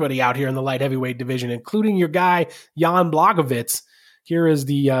with everybody out here in the light heavyweight division, including your guy, Jan Blachowicz. Here is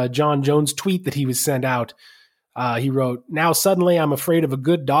the John Jones tweet that he was sent out. He wrote, "Now suddenly I'm afraid of a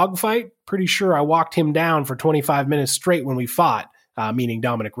good dogfight. Pretty sure I walked him down for 25 minutes straight when we fought," meaning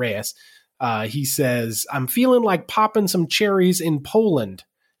Dominic Reyes. He says, "I'm feeling like popping some cherries in Poland.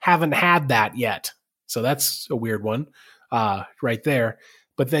 Haven't had that yet." So that's a weird one. Right there.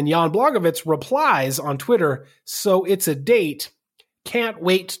 But then Jan Blachowicz replies on Twitter, "So it's a date. Can't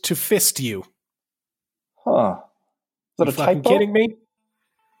wait to fist you." Huh. Is that you a fucking typo? Kidding me?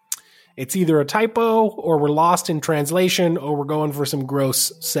 It's either a typo or we're lost in translation or we're going for some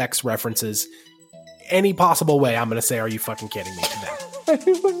gross sex references. Any possible way, I'm going to say, are you fucking kidding me today? Are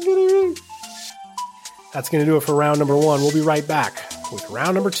you fucking kidding me? That's going to do it for round number 1. We'll be right back with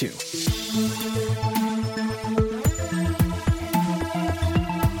round number 2.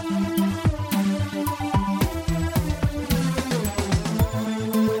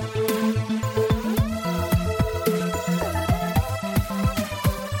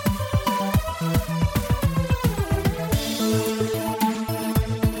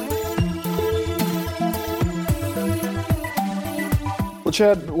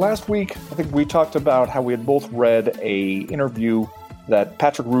 Chad, last week, I think we talked about how we had both read a interview that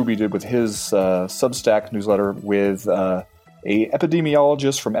Patrick Ruby did with his Substack newsletter with a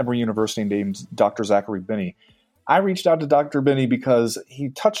epidemiologist from Emory University named Dr. Zachary Binney. I reached out to Dr. Binney because he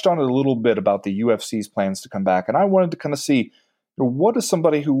touched on it a little bit about the UFC's plans to come back, and I wanted to kind of see, what is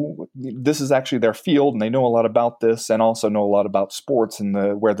somebody who this is actually their field and they know a lot about this and also know a lot about sports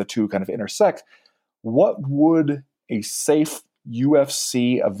and where the two kind of intersect. What would a safe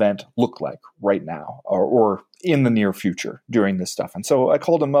UFC event look like right now or in the near future during this stuff? And so I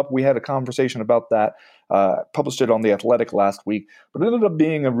called him up. We had a conversation about that, published it on The Athletic last week, but it ended up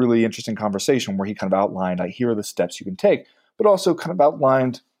being a really interesting conversation where he kind of outlined, like, here are the steps you can take, but also kind of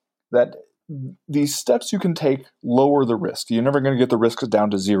outlined that these steps you can take lower the risk. You're never going to get the risk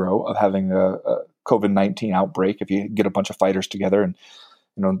down to zero of having a COVID-19 outbreak if you get a bunch of fighters together and,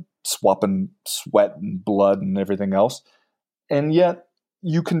 swapping sweat and blood and everything else. And yet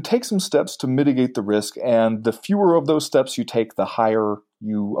you can take some steps to mitigate the risk. And the fewer of those steps you take, the higher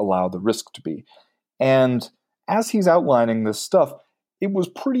you allow the risk to be. And as he's outlining this stuff, it was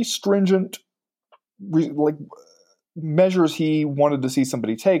pretty stringent, measures he wanted to see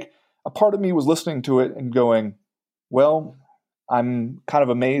somebody take. A part of me was listening to it and going, well, I'm kind of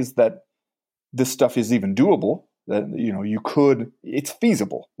amazed that this stuff is even doable, that, it's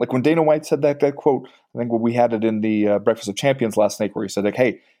feasible. Like when Dana White said that quote, I think when we had it in the Breakfast of Champions last night, where he said, like,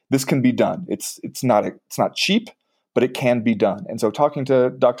 hey, this can be done. It's not cheap, but it can be done. And so talking to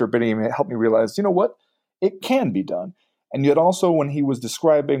Dr. Binney helped me realize, you know what? It can be done. And yet also when he was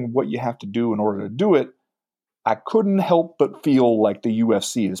describing what you have to do in order to do it, I couldn't help but feel like the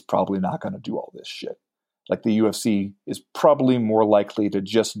UFC is probably not going to do all this shit. Like the UFC is probably more likely to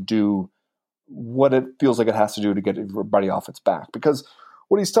just do what it feels like it has to do to get everybody off its back. Because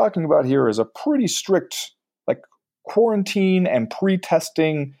what he's talking about here is a pretty strict, like, quarantine and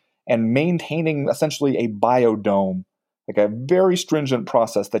pre-testing and maintaining essentially a biodome, like a very stringent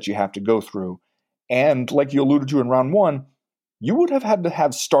process that you have to go through. And like you alluded to in round one, you would have had to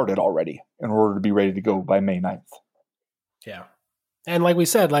have started already in order to be ready to go by May 9th. Yeah. And like we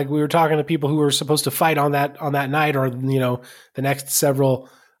said, like we were talking to people who were supposed to fight on that night or, the next several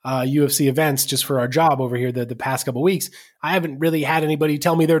UFC events just for our job over here the past couple of weeks. I haven't really had anybody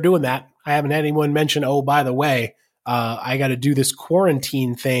tell me they're doing that. I haven't had anyone mention, oh, by the way, I got to do this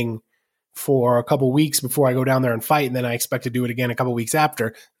quarantine thing for a couple of weeks before I go down there and fight. And then I expect to do it again a couple of weeks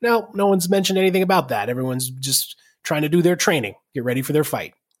after. No one's mentioned anything about that. Everyone's just trying to do their training, get ready for their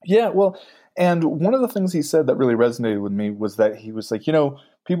fight. Yeah, well, and one of the things he said that really resonated with me was that he was like,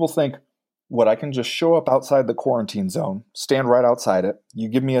 people think, what, I can just show up outside the quarantine zone, stand right outside it, you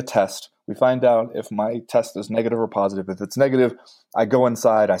give me a test, we find out if my test is negative or positive. If it's negative, I go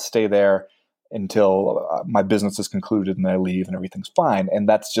inside, I stay there until my business is concluded and I leave and everything's fine. And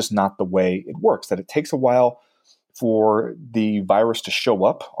that's just not the way it works, that it takes a while for the virus to show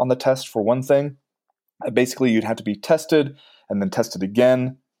up on the test, for one thing. Basically, you'd have to be tested and then tested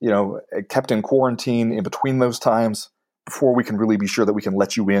again, kept in quarantine in between those times before we can really be sure that we can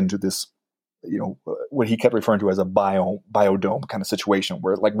let you into this, what he kept referring to as a biodome kind of situation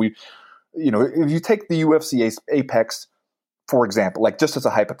where, like, if you take the UFC Apex, for example, like just as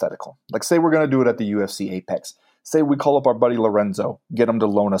a hypothetical, like say we're going to do it at the UFC Apex. Say we call up our buddy Lorenzo, get him to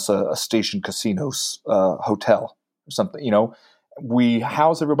loan us a Station Casinos hotel or something, we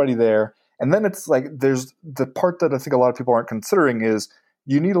house everybody there. And then it's like there's the part that I think a lot of people aren't considering is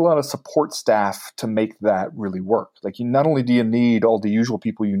you need a lot of support staff to make that really work. Like, not only do you need all the usual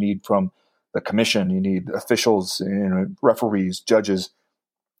people you need from the commission, you need officials, referees, judges,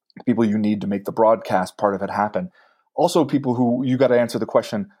 people you need to make the broadcast part of it happen. Also people who you got to answer the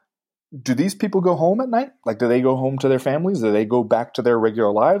question, do these people go home at night? Like, do they go home to their families? Do they go back to their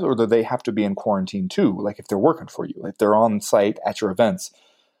regular lives? Or do they have to be in quarantine too? Like, if they're working for you, if they're on site at your events,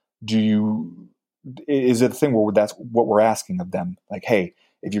 is it a thing where that's what we're asking of them? Like, hey,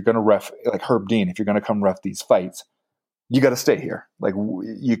 if you're going to ref, like Herb Dean, if you're going to come ref these fights, you got to stay here. Like,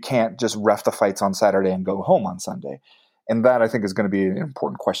 you can't just ref the fights on Saturday and go home on Sunday. And that, I think, is going to be an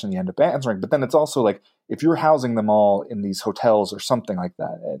important question you end up answering. But then it's also like, if you're housing them all in these hotels or something like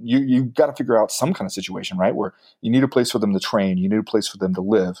that, you got to figure out some kind of situation, right? Where you need a place for them to train, you need a place for them to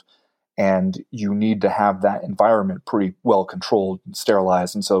live, and you need to have that environment pretty well controlled and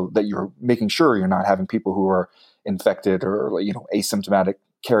sterilized, and so that you're making sure you're not having people who are infected or asymptomatic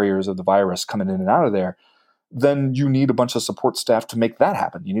carriers of the virus coming in and out of there. Then you need a bunch of support staff to make that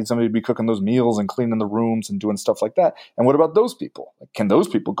happen. You need somebody to be cooking those meals and cleaning the rooms and doing stuff like that. And what about those people? Like, can those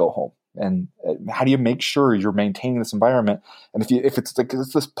people go home? And how do you make sure you're maintaining this environment? And if it's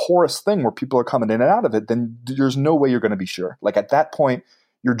this porous thing where people are coming in and out of it, then there's no way you're going to be sure. Like, at that point,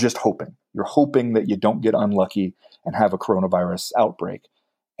 you're just hoping. You're hoping that you don't get unlucky and have a coronavirus outbreak.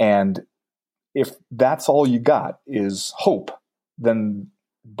 And if that's all you got is hope, then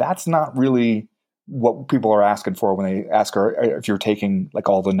that's not really what people are asking for when they ask if you're taking like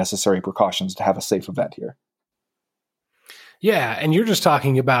all the necessary precautions to have a safe event here. Yeah, and you're just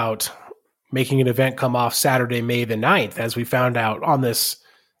talking about making an event come off Saturday, May the 9th, as we found out on this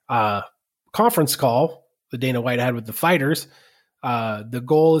conference call that Dana White had with the fighters. The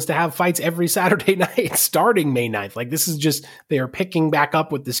goal is to have fights every Saturday night starting May 9th. Like, this is just, they are picking back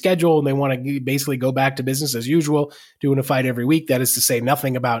up with the schedule and they want to basically go back to business as usual, doing a fight every week. That is to say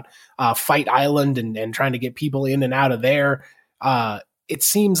nothing about Fight Island and trying to get people in and out of there. It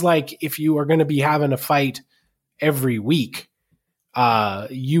seems like if you are going to be having a fight every week,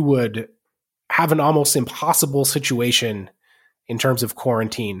 you would have an almost impossible situation in terms of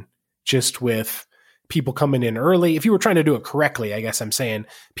quarantine, just with people coming in early. If you were trying to do it correctly, I guess I'm saying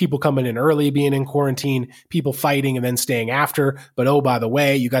people coming in early, being in quarantine, people fighting and then staying after. But oh, by the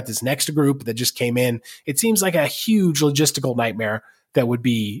way, you got this next group that just came in. It seems like a huge logistical nightmare that would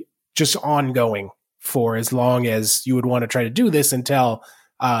be just ongoing for as long as you would want to try to do this until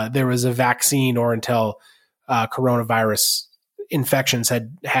there was a vaccine or until coronavirus infections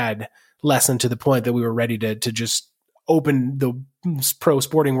had lessened to the point that we were ready to just open the pro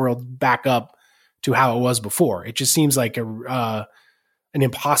sporting world back up to how it was before. It just seems like an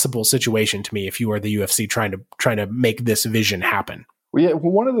impossible situation to me if you are the UFC trying to make this vision happen. Well, yeah.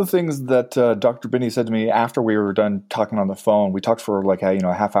 Well, one of the things that Dr. Binney said to me after we were done talking on the phone, we talked for like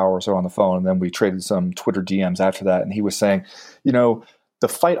a half hour or so on the phone, and then we traded some Twitter DMs after that. And he was saying, the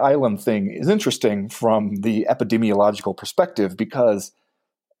Fight Island thing is interesting from the epidemiological perspective because,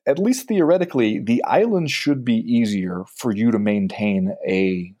 at least theoretically, the island should be easier for you to maintain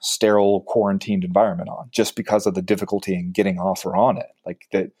a sterile, quarantined environment on, just because of the difficulty in getting off or on it. Like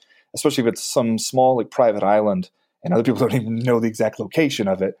that, especially if it's some small, like private island, and other people don't even know the exact location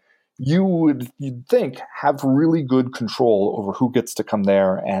of it. You'd think have really good control over who gets to come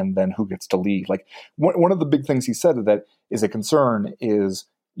there and then who gets to leave. Like one of the big things he said that is a concern is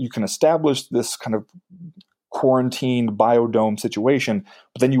you can establish this kind of quarantined biodome situation,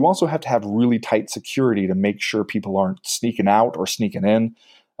 but then you also have to have really tight security to make sure people aren't sneaking out or sneaking in.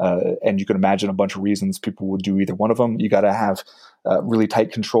 And you can imagine a bunch of reasons people would do either one of them. You got to have really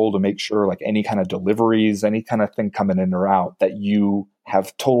tight control to make sure, like any kind of deliveries, any kind of thing coming in or out, that you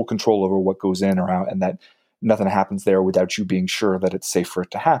have total control over what goes in or out, and that nothing happens there without you being sure that it's safe for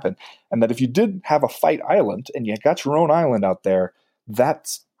it to happen. And that if you did have a fight island and you got your own island out there,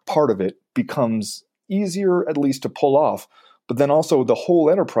 that's part of it becomes easier at least to pull off. But then also the whole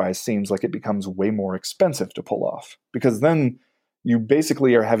enterprise seems like it becomes way more expensive to pull off, because then you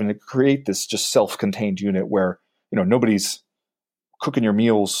basically are having to create this just self-contained unit where, nobody's cooking your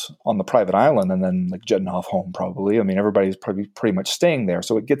meals on the private island and then like jetting off home probably. I mean, everybody's probably pretty much staying there.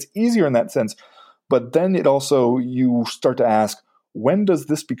 So it gets easier in that sense. But then it also, you start to ask, when does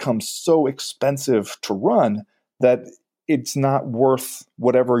this become so expensive to run that it's not worth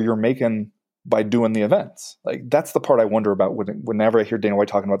whatever you're making by doing the events? Like, that's the part I wonder about whenever I hear Dana White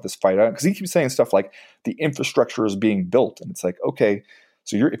talking about this fight, because he keeps saying stuff like the infrastructure is being built, and it's like, okay,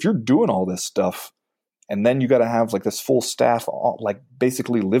 so if you're doing all this stuff, and then you got to have like this full staff, like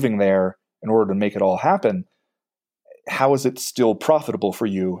basically living there in order to make it all happen, how is it still profitable for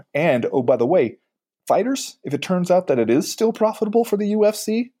you? And oh, by the way, fighters, if it turns out that it is still profitable for the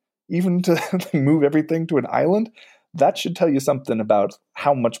UFC, even to move everything to an island, that should tell you something about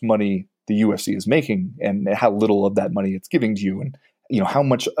how much money the UFC is making and how little of that money it's giving to you, and how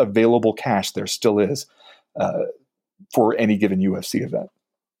much available cash there still is for any given UFC event.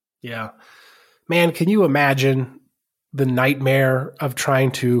 Yeah, man, can you imagine the nightmare of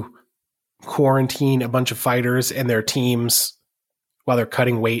trying to quarantine a bunch of fighters and their teams while they're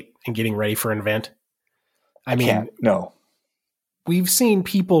cutting weight and getting ready for an event? I mean, no. We've seen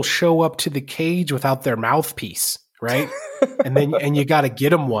people show up to the cage without their mouthpiece, right? and you got to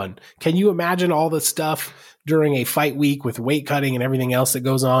get them one. Can you imagine all the stuff during a fight week with weight cutting and everything else that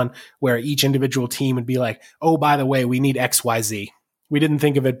goes on, where each individual team would be like, oh, by the way, we need XYZ. We didn't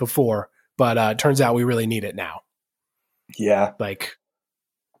think of it before, but it turns out we really need it now. Yeah.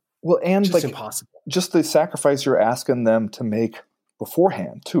 Well, and just impossible. Just the sacrifice you're asking them to make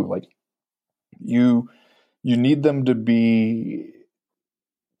beforehand too. Like you need them to be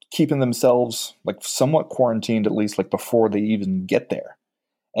keeping themselves like somewhat quarantined, at least like before they even get there.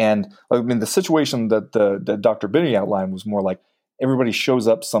 And I mean, the situation that the Dr. Binney outlined was more like everybody shows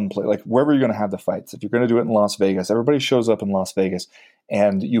up someplace, like wherever you're going to have the fights. If you're going to do it in Las Vegas, everybody shows up in Las Vegas,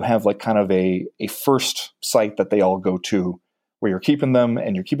 and you have like kind of a first site that they all go to, where you're keeping them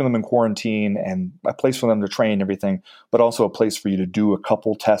in quarantine, and a place for them to train and everything, but also a place for you to do a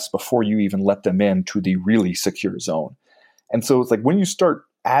couple tests before you even let them in to the really secure zone. And so it's like when you start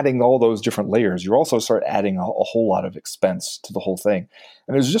adding all those different layers, you also start adding a whole lot of expense to the whole thing.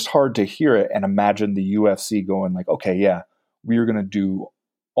 And it's just hard to hear it and imagine the UFC going like, okay, yeah, we are going to do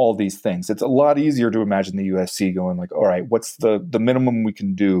all these things. It's a lot easier to imagine the UFC going like, all right, what's the minimum we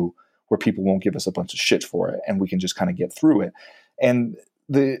can do where people won't give us a bunch of shit for it and we can just kind of get through it. And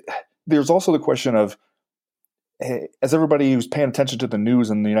there's also the question of, as everybody who's paying attention to the news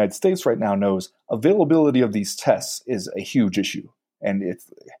in the United States right now knows, availability of these tests is a huge issue. And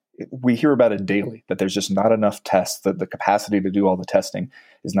we hear about it daily, that there's just not enough tests, that the capacity to do all the testing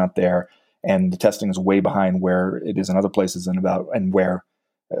is not there. And the testing is way behind where it is in other places and where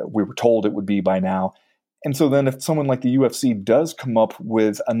we were told it would be by now. And so then if someone like the UFC does come up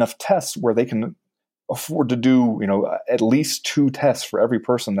with enough tests where they can afford to do, at least 2 tests for every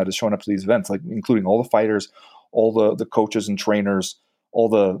person that is showing up to these events, like including all the fighters, all the coaches and trainers, all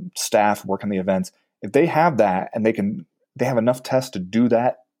the staff working the events, if they have that and they have enough tests to do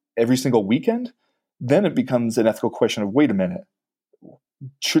that every single weekend, then it becomes an ethical question of, wait a minute,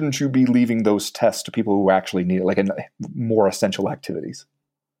 shouldn't you be leaving those tests to people who actually need it, like in more essential activities?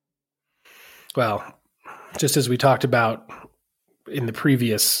 Well, just as we talked about in the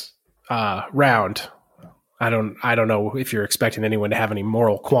previous round, I don't know if you're expecting anyone to have any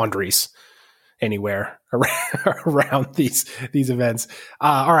moral quandaries anywhere around these events.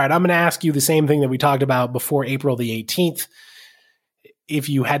 All right, I'm going to ask you the same thing that we talked about before April the 18th. If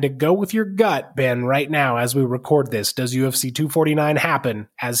you had to go with your gut, Ben, right now as we record this, does UFC 249 happen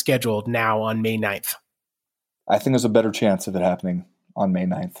as scheduled now on May 9th? I think there's a better chance of it happening on May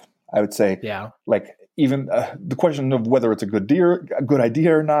 9th. I would say, like, even the question of whether it's a good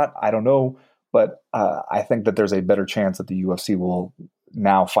idea or not, I don't know. But I think that there's a better chance that the UFC will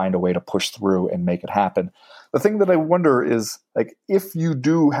now find a way to push through and make it happen. The thing that I wonder is, like, if you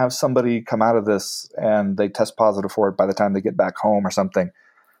do have somebody come out of this and they test positive for it by the time they get back home or something,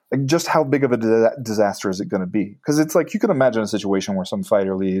 like, just how big of a disaster is it going to be? Because it's like, you can imagine a situation where some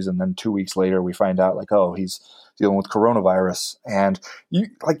fighter leaves and then 2 weeks later we find out, like, oh, he's dealing with coronavirus. And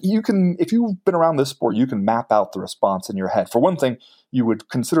you can, if you've been around this sport, you can map out the response in your head. For one thing, you would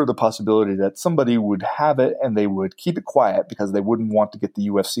consider the possibility that somebody would have it and they would keep it quiet because they wouldn't want to get the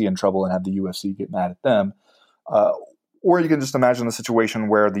UFC in trouble and have the UFC get mad at them. Or you can just imagine a situation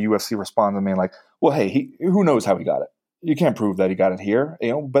where the UFC responds and being like, well, hey, who knows how he got it? You can't prove that he got it here,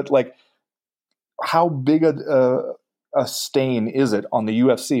 but like, how big a stain is it on the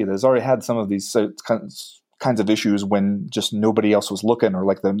UFC that's already had some of these kinds of issues when just nobody else was looking, or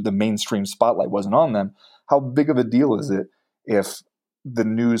like the mainstream spotlight wasn't on them? How big of a deal is it if the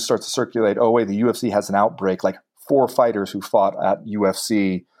news starts to circulate, oh, wait, the UFC has an outbreak, like 4 fighters who fought at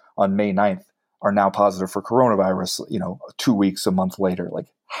UFC on May 9th are now positive for coronavirus, 2 weeks, a month later? Like,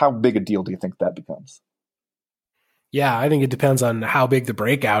 how big a deal do you think that becomes? Yeah, I think it depends on how big the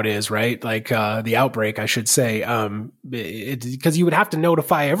breakout is, right? Like the outbreak, I should say, because you would have to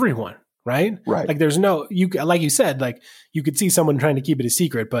notify everyone, right? Right. Like there's like you said, like you could see someone trying to keep it a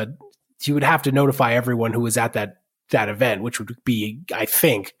secret, but you would have to notify everyone who was at that event, which would be, I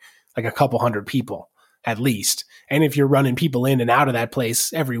think, like a couple hundred people at least. And if you're running people in and out of that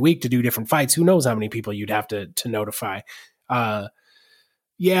place every week to do different fights, who knows how many people you'd have to notify.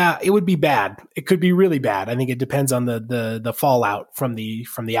 Yeah, it would be bad. It could be really bad. I think it depends on the fallout from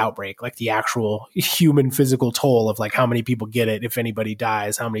the outbreak, like the actual human physical toll of like how many people get it, if anybody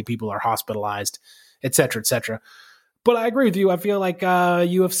dies, how many people are hospitalized, et cetera, et cetera. But I agree with you. I feel like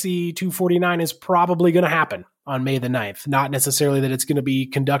UFC 249 is probably going to happen on May the 9th. Not necessarily that it's going to be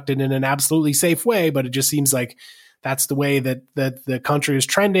conducted in an absolutely safe way, but it just seems like that's the way that the country is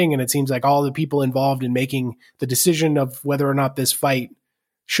trending. And it seems like all the people involved in making the decision of whether or not this fight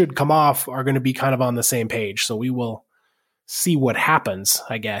should come off are going to be kind of on the same page. So we will see what happens,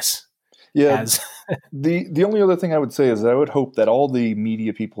 I guess. Yeah. The only other thing I would say is that I would hope that all the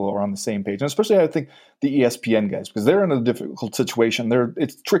media people are on the same page, and especially I think the ESPN guys, because they're in a difficult situation.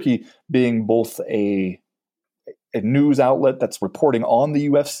 It's tricky being both a news outlet that's reporting on the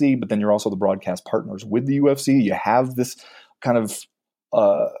UFC, but then you're also the broadcast partners with the UFC. You have this kind of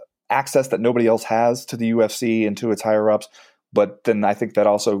access that nobody else has to the UFC and to its higher ups. But then I think that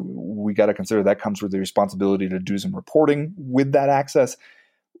also we got to consider that comes with the responsibility to do some reporting with that access.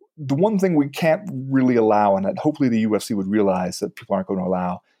 The one thing we can't really allow, and that hopefully the UFC would realize that people aren't going to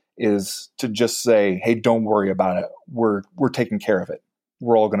allow, is to just say, hey, don't worry about it. We're taking care of it.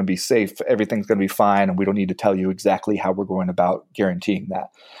 We're all going to be safe. Everything's going to be fine. And we don't need to tell you exactly how we're going about guaranteeing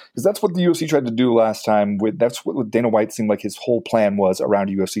that. Because that's what the UFC tried to do last time. That's what Dana White seemed like his whole plan was around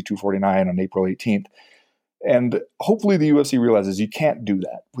UFC 249 on April 18th. And hopefully the UFC realizes you can't do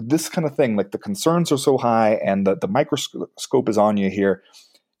that. With this kind of thing, like the concerns are so high and the microscope is on you here,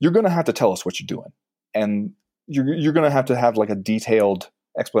 you're going to have to tell us what you're doing. And you're going to have like a detailed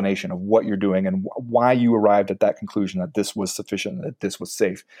explanation of what you're doing and why you arrived at that conclusion that this was sufficient, that this was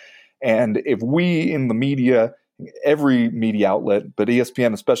safe. And if we in the media, every media outlet, but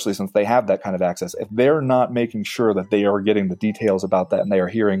ESPN especially, since they have that kind of access, if they're not making sure that they are getting the details about that and they are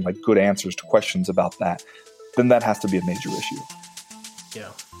hearing like good answers to questions about that, then that has to be a major issue. Yeah.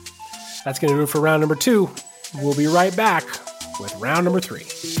 That's going to do it for round number 2. We'll be right back with round number 3.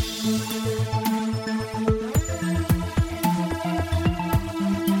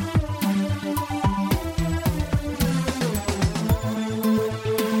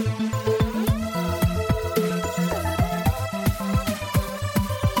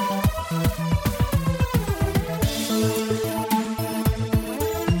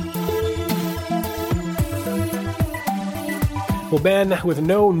 Well, Ben, with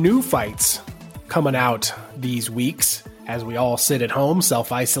no new fights coming out these weeks, as we all sit at home,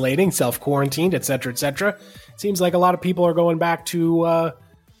 self-isolating, self-quarantined, etc., it seems like a lot of people are going back to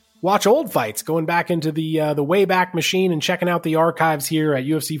watch old fights, going back into the Wayback Machine and checking out the archives here at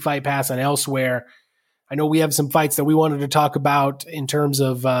UFC Fight Pass and elsewhere. I know we have some fights that we wanted to talk about in terms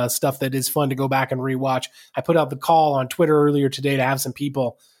of stuff that is fun to go back and rewatch. I put out the call on Twitter earlier today to have some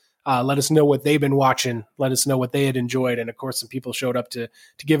people let us know what they've been watching. Let us know what they had enjoyed. And, of course, some people showed up to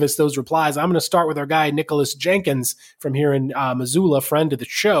give us those replies. I'm going to start with our guy, Nicholas Jenkins, from here in Missoula, friend of the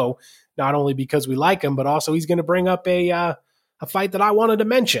show, not only because we like him, but also he's going to bring up a fight that I wanted to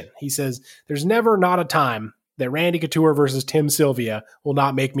mention. He says, there's never not a time that Randy Couture versus Tim Sylvia will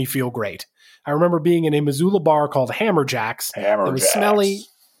not make me feel great. I remember being in a Missoula bar called Hammerjacks. It was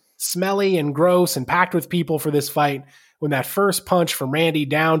smelly and gross and packed with people for this fight. When that first punch from Randy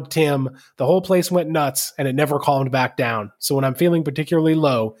down Tim, the whole place went nuts and it never calmed back down. So when I'm feeling particularly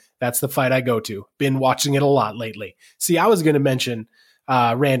low, that's the fight I go to. Been watching it a lot lately. See, I was going to mention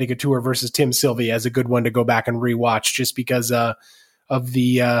Randy Couture versus Tim Sylvia as a good one to go back and rewatch just because of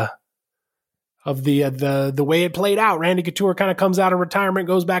the way it played out. Randy Couture kind of comes out of retirement,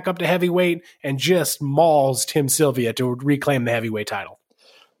 goes back up to heavyweight, and just mauls Tim Sylvia to reclaim the heavyweight title.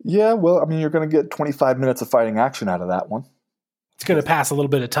 Yeah, well, I mean, you're going to get 25 minutes of fighting action out of that one. It's going to pass a little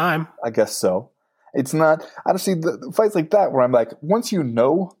bit of time. I guess so. It's not, honestly, the fights like that where I'm like, once you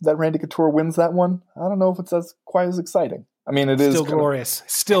know that Randy Couture wins that one, I don't know if it's quite as exciting. I mean, it is still glorious.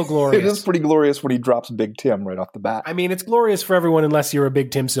 Still glorious. It is pretty glorious when he drops Big Tim right off the bat. I mean, it's glorious for everyone unless you're a big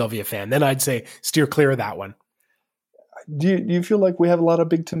Tim Sylvia fan. Then I'd say steer clear of that one. Do you feel like we have a lot of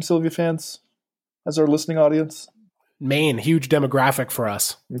big Tim Sylvia fans as our listening audience? Maine, huge demographic for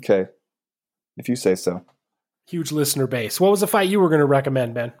us. Okay. If you say so. Huge listener base. What was the fight you were going to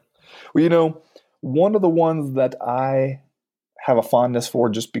recommend, Ben? Well, one of the ones that I have a fondness for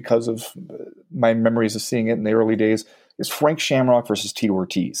just because of my memories of seeing it in the early days is Frank Shamrock versus Tito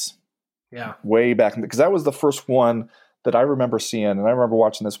Ortiz. Yeah. Way back, because that was the first one that I remember seeing, and I remember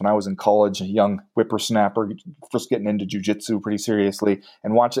watching this when I was in college, a young whippersnapper, first getting into jiu-jitsu pretty seriously,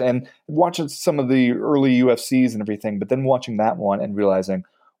 and watching some of the early UFCs and everything, but then watching that one and realizing,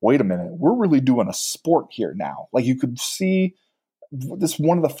 wait a minute, we're really doing a sport here now. Like, you could see this,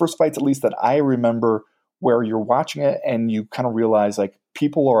 one of the first fights, at least that I remember, where you're watching it and you kind of realize, like,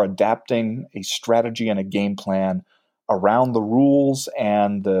 people are adapting a strategy and a game plan around the rules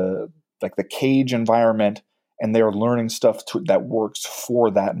and the cage environment, and they're learning stuff that works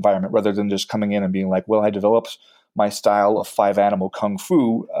for that environment rather than just coming in and being like, well, I developed my style of 5-animal kung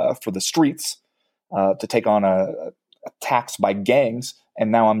fu for the streets to take on attacks by gangs,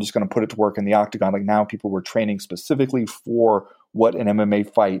 and now I'm just going to put it to work in the octagon. Like, now people were training specifically for what an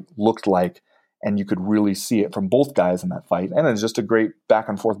MMA fight looked like, and you could really see it from both guys in that fight, and it's just a great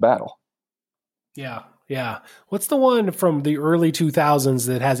back-and-forth battle. Yeah, yeah. What's the one from the early 2000s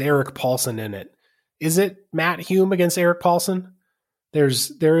that has Eric Paulson in it? Is it Matt Hume against Eric Paulson? There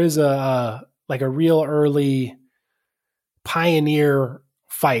is a real early pioneer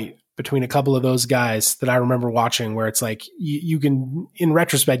fight between a couple of those guys that I remember watching, where it's like you can, in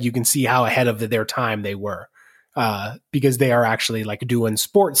retrospect, you can see how ahead of their time they were, because they are actually like doing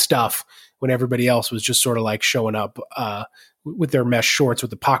sports stuff when everybody else was just sort of like showing up with their mesh shorts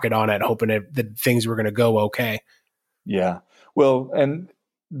with the pocket on it, hoping that things were going to go okay. Yeah. Well, and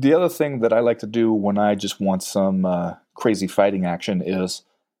the other thing that I like to do when I just want some crazy fighting action is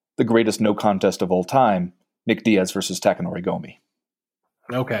the greatest no contest of all time, Nick Diaz versus Takanori Gomi.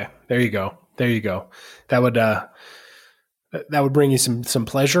 Okay, there you go. That would bring you some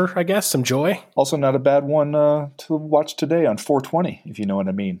pleasure, I guess, some joy. Also not a bad one to watch today on 420, if you know what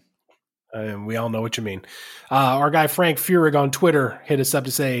I mean. We all know what you mean. Our guy Frank Furig on Twitter hit us up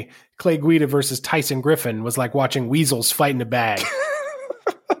to say Clay Guida versus Tyson Griffin was like watching weasels fight in a bag.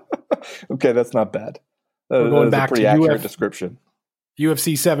 Okay, that's not bad. We're going back a pretty to accurate description.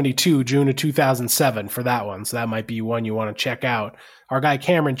 UFC 72, June of 2007 for that one. So that might be one you want to check out. Our guy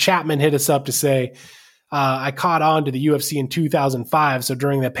Cameron Chapman hit us up to say, I caught on to the UFC in 2005. So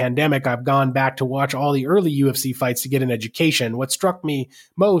during the pandemic, I've gone back to watch all the early UFC fights to get an education. What struck me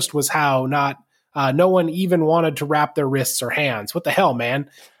most was how no one even wanted to wrap their wrists or hands. What the hell, man?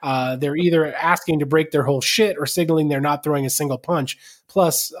 They're either asking to break their whole shit or signaling they're not throwing a single punch.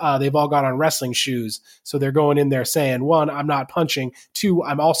 Plus, they've all got on wrestling shoes. So they're going in there saying, 1, I'm not punching. 2,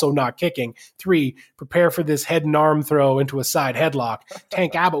 I'm also not kicking. 3, prepare for this head and arm throw into a side headlock.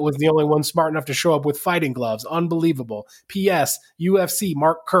 Tank Abbott was the only one smart enough to show up with fighting gloves. Unbelievable. P.S. UFC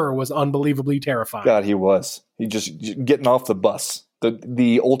Mark Kerr was unbelievably terrifying. God, he was. He just getting off the bus.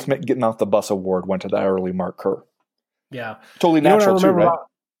 The ultimate getting off the bus award went to that early Mark Kerr. Yeah. Totally natural too, right?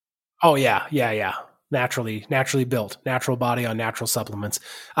 Oh, yeah. Naturally built, natural body on natural supplements.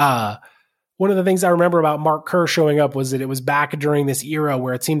 One of the things I remember about Mark Kerr showing up was that it was back during this era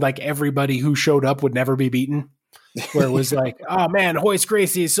where it seemed like everybody who showed up would never be beaten. Where it was like, oh man, Hoist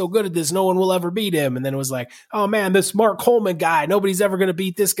Gracie is so good at this, no one will ever beat him. And then it was like, oh man, this Mark Coleman guy, nobody's ever going to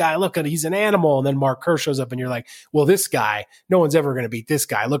beat this guy. Look at, he's an animal. And then Mark Kerr shows up and you're like, well, this guy, no one's ever going to beat this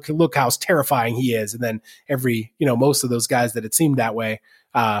guy. Look how terrifying he is. And then most of those guys that it seemed that way,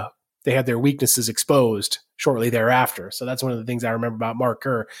 they had their weaknesses exposed shortly thereafter. So that's one of the things I remember about Mark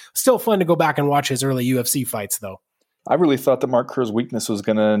Kerr. Still fun to go back and watch his early UFC fights though. I really thought that Mark Kerr's weakness was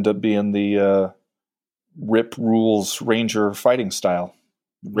going to end up being the Rip Rules Ranger fighting style.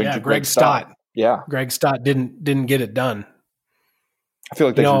 Greg Stott. Yeah. Greg Stott didn't get it done. I feel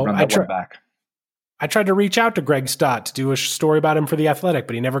like they should run that one back. I tried to reach out to Greg Stott to do a story about him for The Athletic,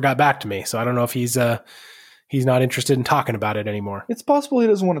 but he never got back to me. So I don't know if he's not interested in talking about it anymore. It's possible he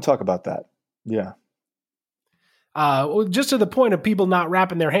doesn't want to talk about that. Yeah. Just to the point of people not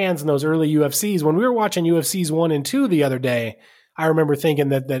wrapping their hands in those early UFCs, when we were watching UFCs 1 and 2 the other day, I remember thinking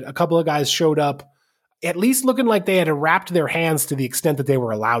that a couple of guys showed up at least looking like they had wrapped their hands to the extent that they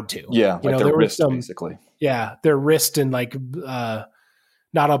were allowed to. Yeah, like their wrist, basically. Yeah, their wrist and not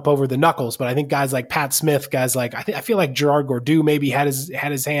up over the knuckles, but I think guys like Pat Smith, guys like I feel like Gerard Gordeau maybe had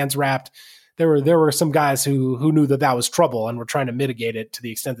his hands wrapped. There were some guys who knew that was trouble and were trying to mitigate it to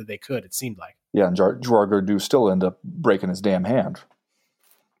the extent that they could. It seemed like. Yeah, and Gerard Gordeau still ended up breaking his damn hand.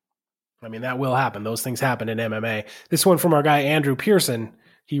 I mean, that will happen. Those things happen in MMA. This one from our guy Andrew Pearson.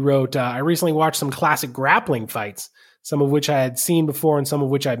 He wrote, I recently watched some classic grappling fights, some of which I had seen before and some of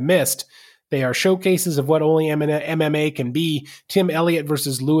which I missed. They are showcases of what only MMA can be. Tim Elliott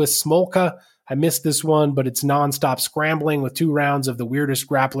versus Louis Smolka. I missed this one, but it's nonstop scrambling with 2 rounds of the weirdest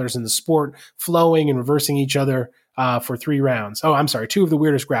grapplers in the sport, flowing and reversing each other for 3 rounds. Oh, I'm sorry, 2 of the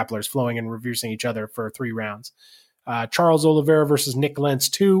weirdest grapplers flowing and reversing each other for 3 rounds. Charles Oliveira versus Nick Lentz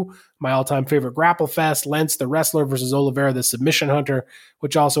 2, my all-time favorite grapple fest. Lentz, the wrestler, versus Oliveira, the submission hunter,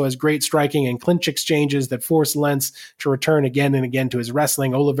 which also has great striking and clinch exchanges that force Lentz to return again and again to his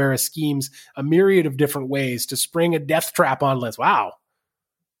wrestling. Oliveira schemes a myriad of different ways to spring a death trap on Lentz. Wow.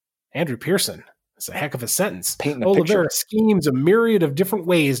 Andrew Pearson. That's a heck of a sentence. Oliveira schemes a myriad of different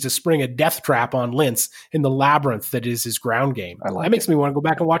ways to spring a death trap on Lentz in the labyrinth that is his ground game. That makes me want to go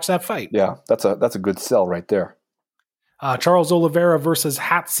back and watch that fight. Yeah, that's a good sell right there. Charles Oliveira versus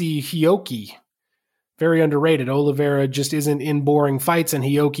Hatsi Hioki. Very underrated. Oliveira just isn't in boring fights, and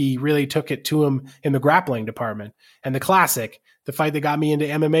Hioki really took it to him in the grappling department. And the classic, the fight that got me into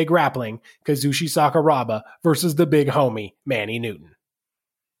MMA grappling, Kazushi Sakuraba versus the big homie, Manny Newton.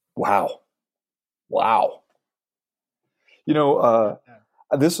 Wow. You know,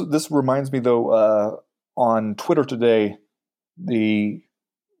 this reminds me, though, on Twitter today, the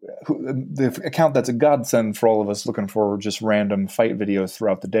account that's a godsend for all of us looking for just random fight videos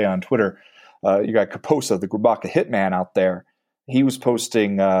throughout the day on Twitter. You got Kaposa, the Grabaka hitman out there. He was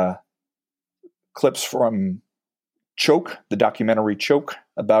posting clips from Choke, the documentary Choke,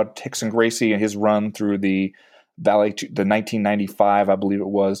 about Rickson Gracie and his run through the 1995, I believe it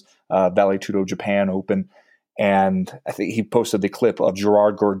was, Vale Tudo Japan Open. And I think he posted the clip of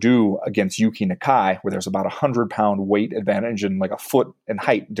Gerard Gordeau against Yuki Nakai, where there's about 100-pound weight advantage and like a foot in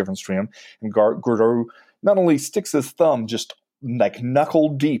height difference between him. And Gordeau not only sticks his thumb just like knuckle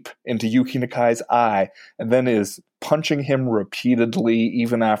deep into Yuki Nakai's eye, and then is punching him repeatedly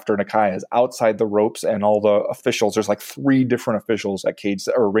even after Nakai is outside the ropes, and all the officials, there's like 3 different officials at cage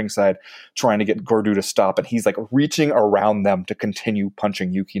or ringside trying to get Gordeau to stop, and he's like reaching around them to continue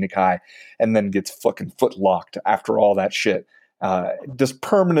punching Yuki Nakai, and then gets fucking foot locked after all that shit. Does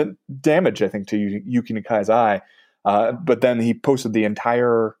permanent damage, I think, to Yuki Nakai's eye. But then he posted the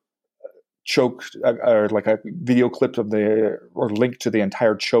entire Choke, or like a video clip of or link to the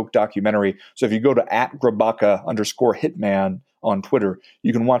entire Choke documentary. So if you go to @Grabaka_hitman on Twitter,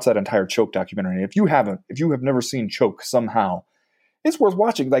 you can watch that entire Choke documentary. And if you have never seen Choke somehow, it's worth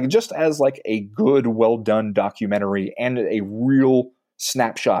watching. Like, just as like a good, well done documentary and a real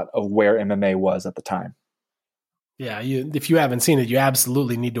snapshot of where MMA was at the time. Yeah, if you haven't seen it, you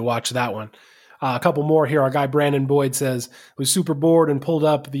absolutely need to watch that one. A couple more here. Our guy Brandon Boyd says, was super bored and pulled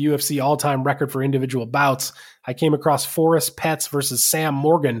up the UFC all-time record for individual bouts. I came across Forrest Petz versus Sam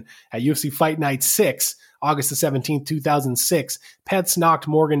Morgan at UFC Fight Night 6, August the 17th, 2006. Petz knocked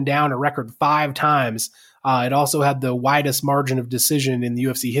Morgan down a record 5 times. It also had the widest margin of decision in the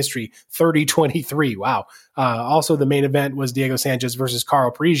UFC history, 30-23. Wow. Also, the main event was Diego Sanchez versus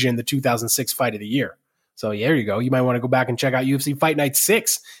Carl Parisian, the 2006 Fight of the Year. So yeah, there you go. You might want to go back and check out UFC Fight Night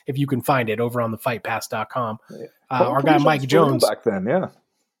 6 if you can find it over on the fightpass.com. Our guy Mike Jones. Back then, yeah.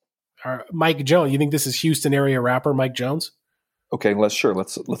 Mike Jones. You think this is Houston area rapper Mike Jones? Okay, let's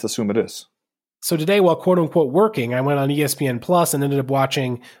assume it is. So today, while quote unquote working, I went on ESPN Plus and ended up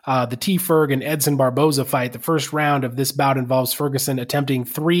watching the T. Ferg and Edson Barboza fight. The first round of this bout involves Ferguson attempting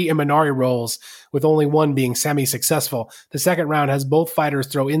 3 Imanari rolls, with only one being semi-successful. The second round has both fighters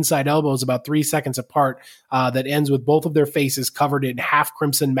throw inside elbows about 3 seconds apart that ends with both of their faces covered in half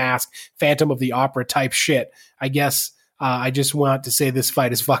crimson mask, Phantom of the Opera type shit. I guess I just want to say this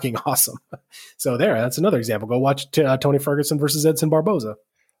fight is fucking awesome. So that's another example. Go watch Tony Ferguson versus Edson Barboza.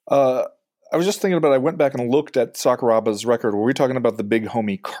 I was just thinking about, I went back and looked at Sakuraba's record. Were we talking about the big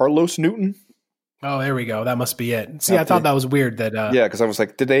homie Carlos Newton? Oh, there we go. That must be it. See, I thought that was weird. Yeah, because I was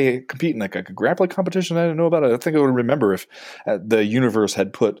like, did they compete in like a grappling competition? I didn't know about it. I think I would remember if the universe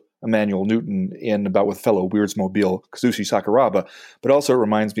had put Emmanuel Newton in about with fellow Weirdsmobile Kazushi Sakuraba. But also it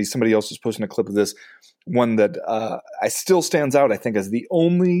reminds me, somebody else was posting a clip of this, one that I still stands out, I think, as the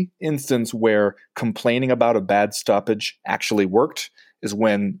only instance where complaining about a bad stoppage actually worked, is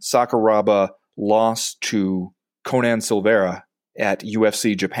when Sakuraba lost to Conan Silveira at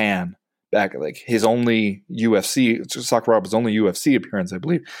UFC Japan. Back, like his only Sakuraba's only UFC appearance, I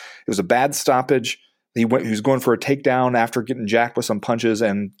believe. It was a bad stoppage. He was going for a takedown after getting jacked with some punches,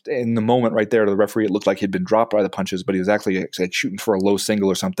 and in the moment right there to the referee, it looked like he'd been dropped by the punches, but he was actually like shooting for a low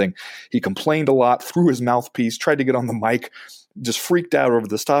single or something. He complained a lot, threw his mouthpiece, tried to get on the mic, just freaked out over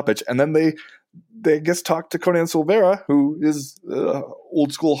the stoppage, and then they I guess talked to Conan Silveira, who is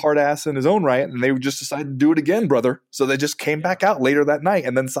old school hard ass in his own right, and they just decided to do it again, brother. So they just came back out later that night,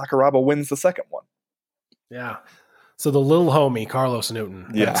 and then Sakuraba wins the second one. Yeah. So the little homie, Carlos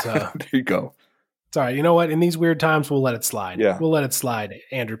Newton. Yeah, there you go. It's all right. You know what? In these weird times, we'll let it slide. Yeah. We'll let it slide,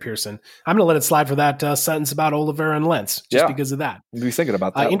 Andrew Pearson. I'm going to let it slide for that sentence about Oliveira and Lentz, just because of that. We'll be thinking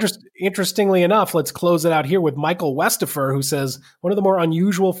about that. Interestingly enough, let's close it out here with Michael Westifer, who says, one of the more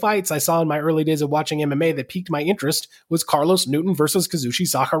unusual fights I saw in my early days of watching MMA that piqued my interest was Carlos Newton versus Kazushi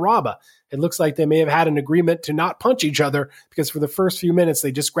Sakuraba. It looks like they may have had an agreement to not punch each other because for the first few minutes,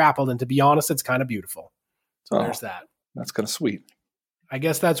 they just grappled. And to be honest, it's kind of beautiful. So there's that. That's kind of sweet. I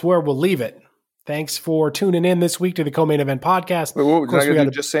guess that's where we'll leave it. Thanks for tuning in this week to the Co-Main Event Podcast. Wait, did I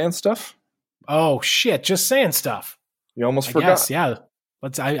do just saying stuff? Oh, shit. Just saying stuff. You almost forgot. Yes, yeah.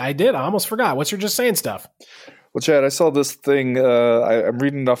 I did. I almost forgot. What's your just saying stuff? Well, Chad, I saw this thing. I'm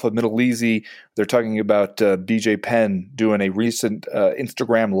reading it off of Middle Easy. They're talking about BJ Penn doing a recent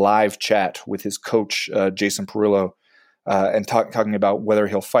Instagram live chat with his coach, Jason Perillo, and talking about whether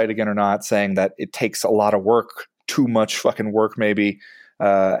he'll fight again or not, saying that it takes a lot of work, too much fucking work maybe,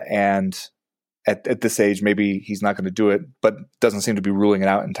 and at this age, maybe he's not going to do it, but doesn't seem to be ruling it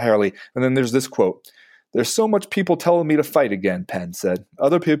out entirely. And then there's this quote. There's so much people telling me to fight again, Penn said.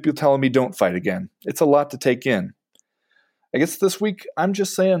 Other people telling me don't fight again. It's a lot to take in. I guess this week, I'm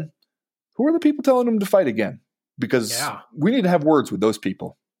just saying, who are the people telling him to fight again? Because we need to have words with those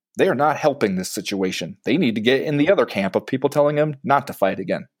people. They are not helping this situation. They need to get in the other camp of people telling him not to fight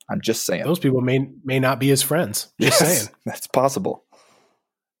again. I'm just saying. Those people may not be his friends. Just saying. That's possible.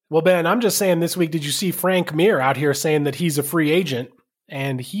 Well, Ben, I'm just saying this week, did you see Frank Mir out here saying that he's a free agent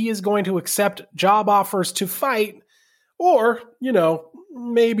and he is going to accept job offers to fight or,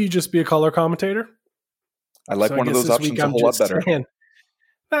 maybe just be a color commentator? I like one of those options a whole lot better. Saying,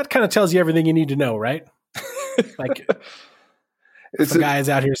 that kind of tells you everything you need to know, right? Like, if a guy is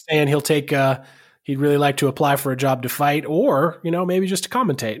out here saying he'll take, he'd really like to apply for a job to fight or, maybe just to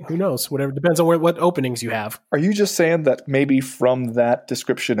commentate. Who knows? Whatever. Depends on what openings you have. Are you just saying that maybe from that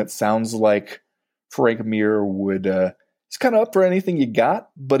description, it sounds like Frank Mir would, he's kind of up for anything you got,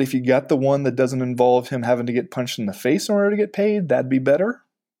 but if you got the one that doesn't involve him having to get punched in the face in order to get paid, that'd be better?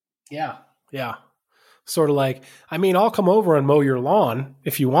 Yeah. Yeah. Sort of like, I'll come over and mow your lawn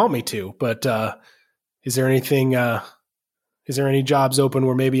if you want me to, but is there anything Is there any jobs open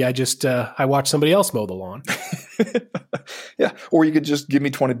where maybe I just I watch somebody else mow the lawn? Yeah, or you could just give me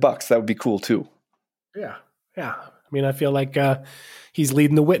 $20. That would be cool too. Yeah. I mean, I feel like he's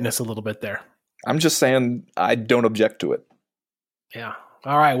leading the witness a little bit there. I'm just saying I don't object to it. Yeah.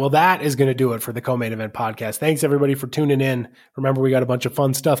 All right. Well, that is going to do it for the Co-Main Event podcast. Thanks everybody for tuning in. Remember, we got a bunch of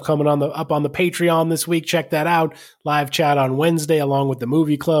fun stuff coming up on the Patreon this week. Check that out. Live chat on Wednesday along with the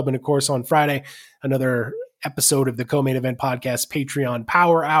movie club. And of course on Friday, another episode of the Co-Main Event podcast Patreon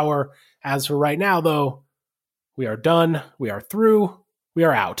Power Hour. As for right now, though, we are done. We are through. We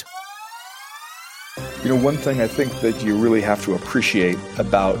are out. One thing I think that you really have to appreciate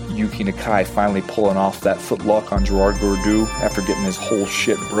about Yuki Nakai finally pulling off that footlock on Gerard Gordeau after getting his whole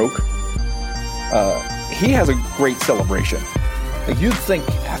shit broke, he has a great celebration. Like, you'd think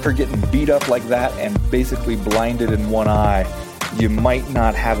after getting beat up like that and basically blinded in one eye, you might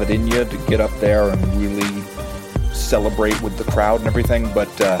not have it in you to get up there and really celebrate with the crowd and everything, but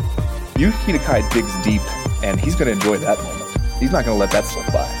Yuki Nakai digs deep, and he's going to enjoy that moment. He's not going to let that slip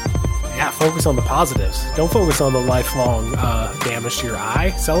by. Yeah, focus on the positives. Don't focus on the lifelong damage to your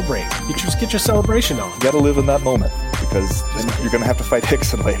eye. Celebrate. Get your celebration on. You got to live in that moment, because then you're going to have to fight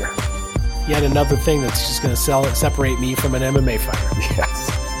Hickson later. Yet another thing that's just going to separate me from an MMA fighter. Yes.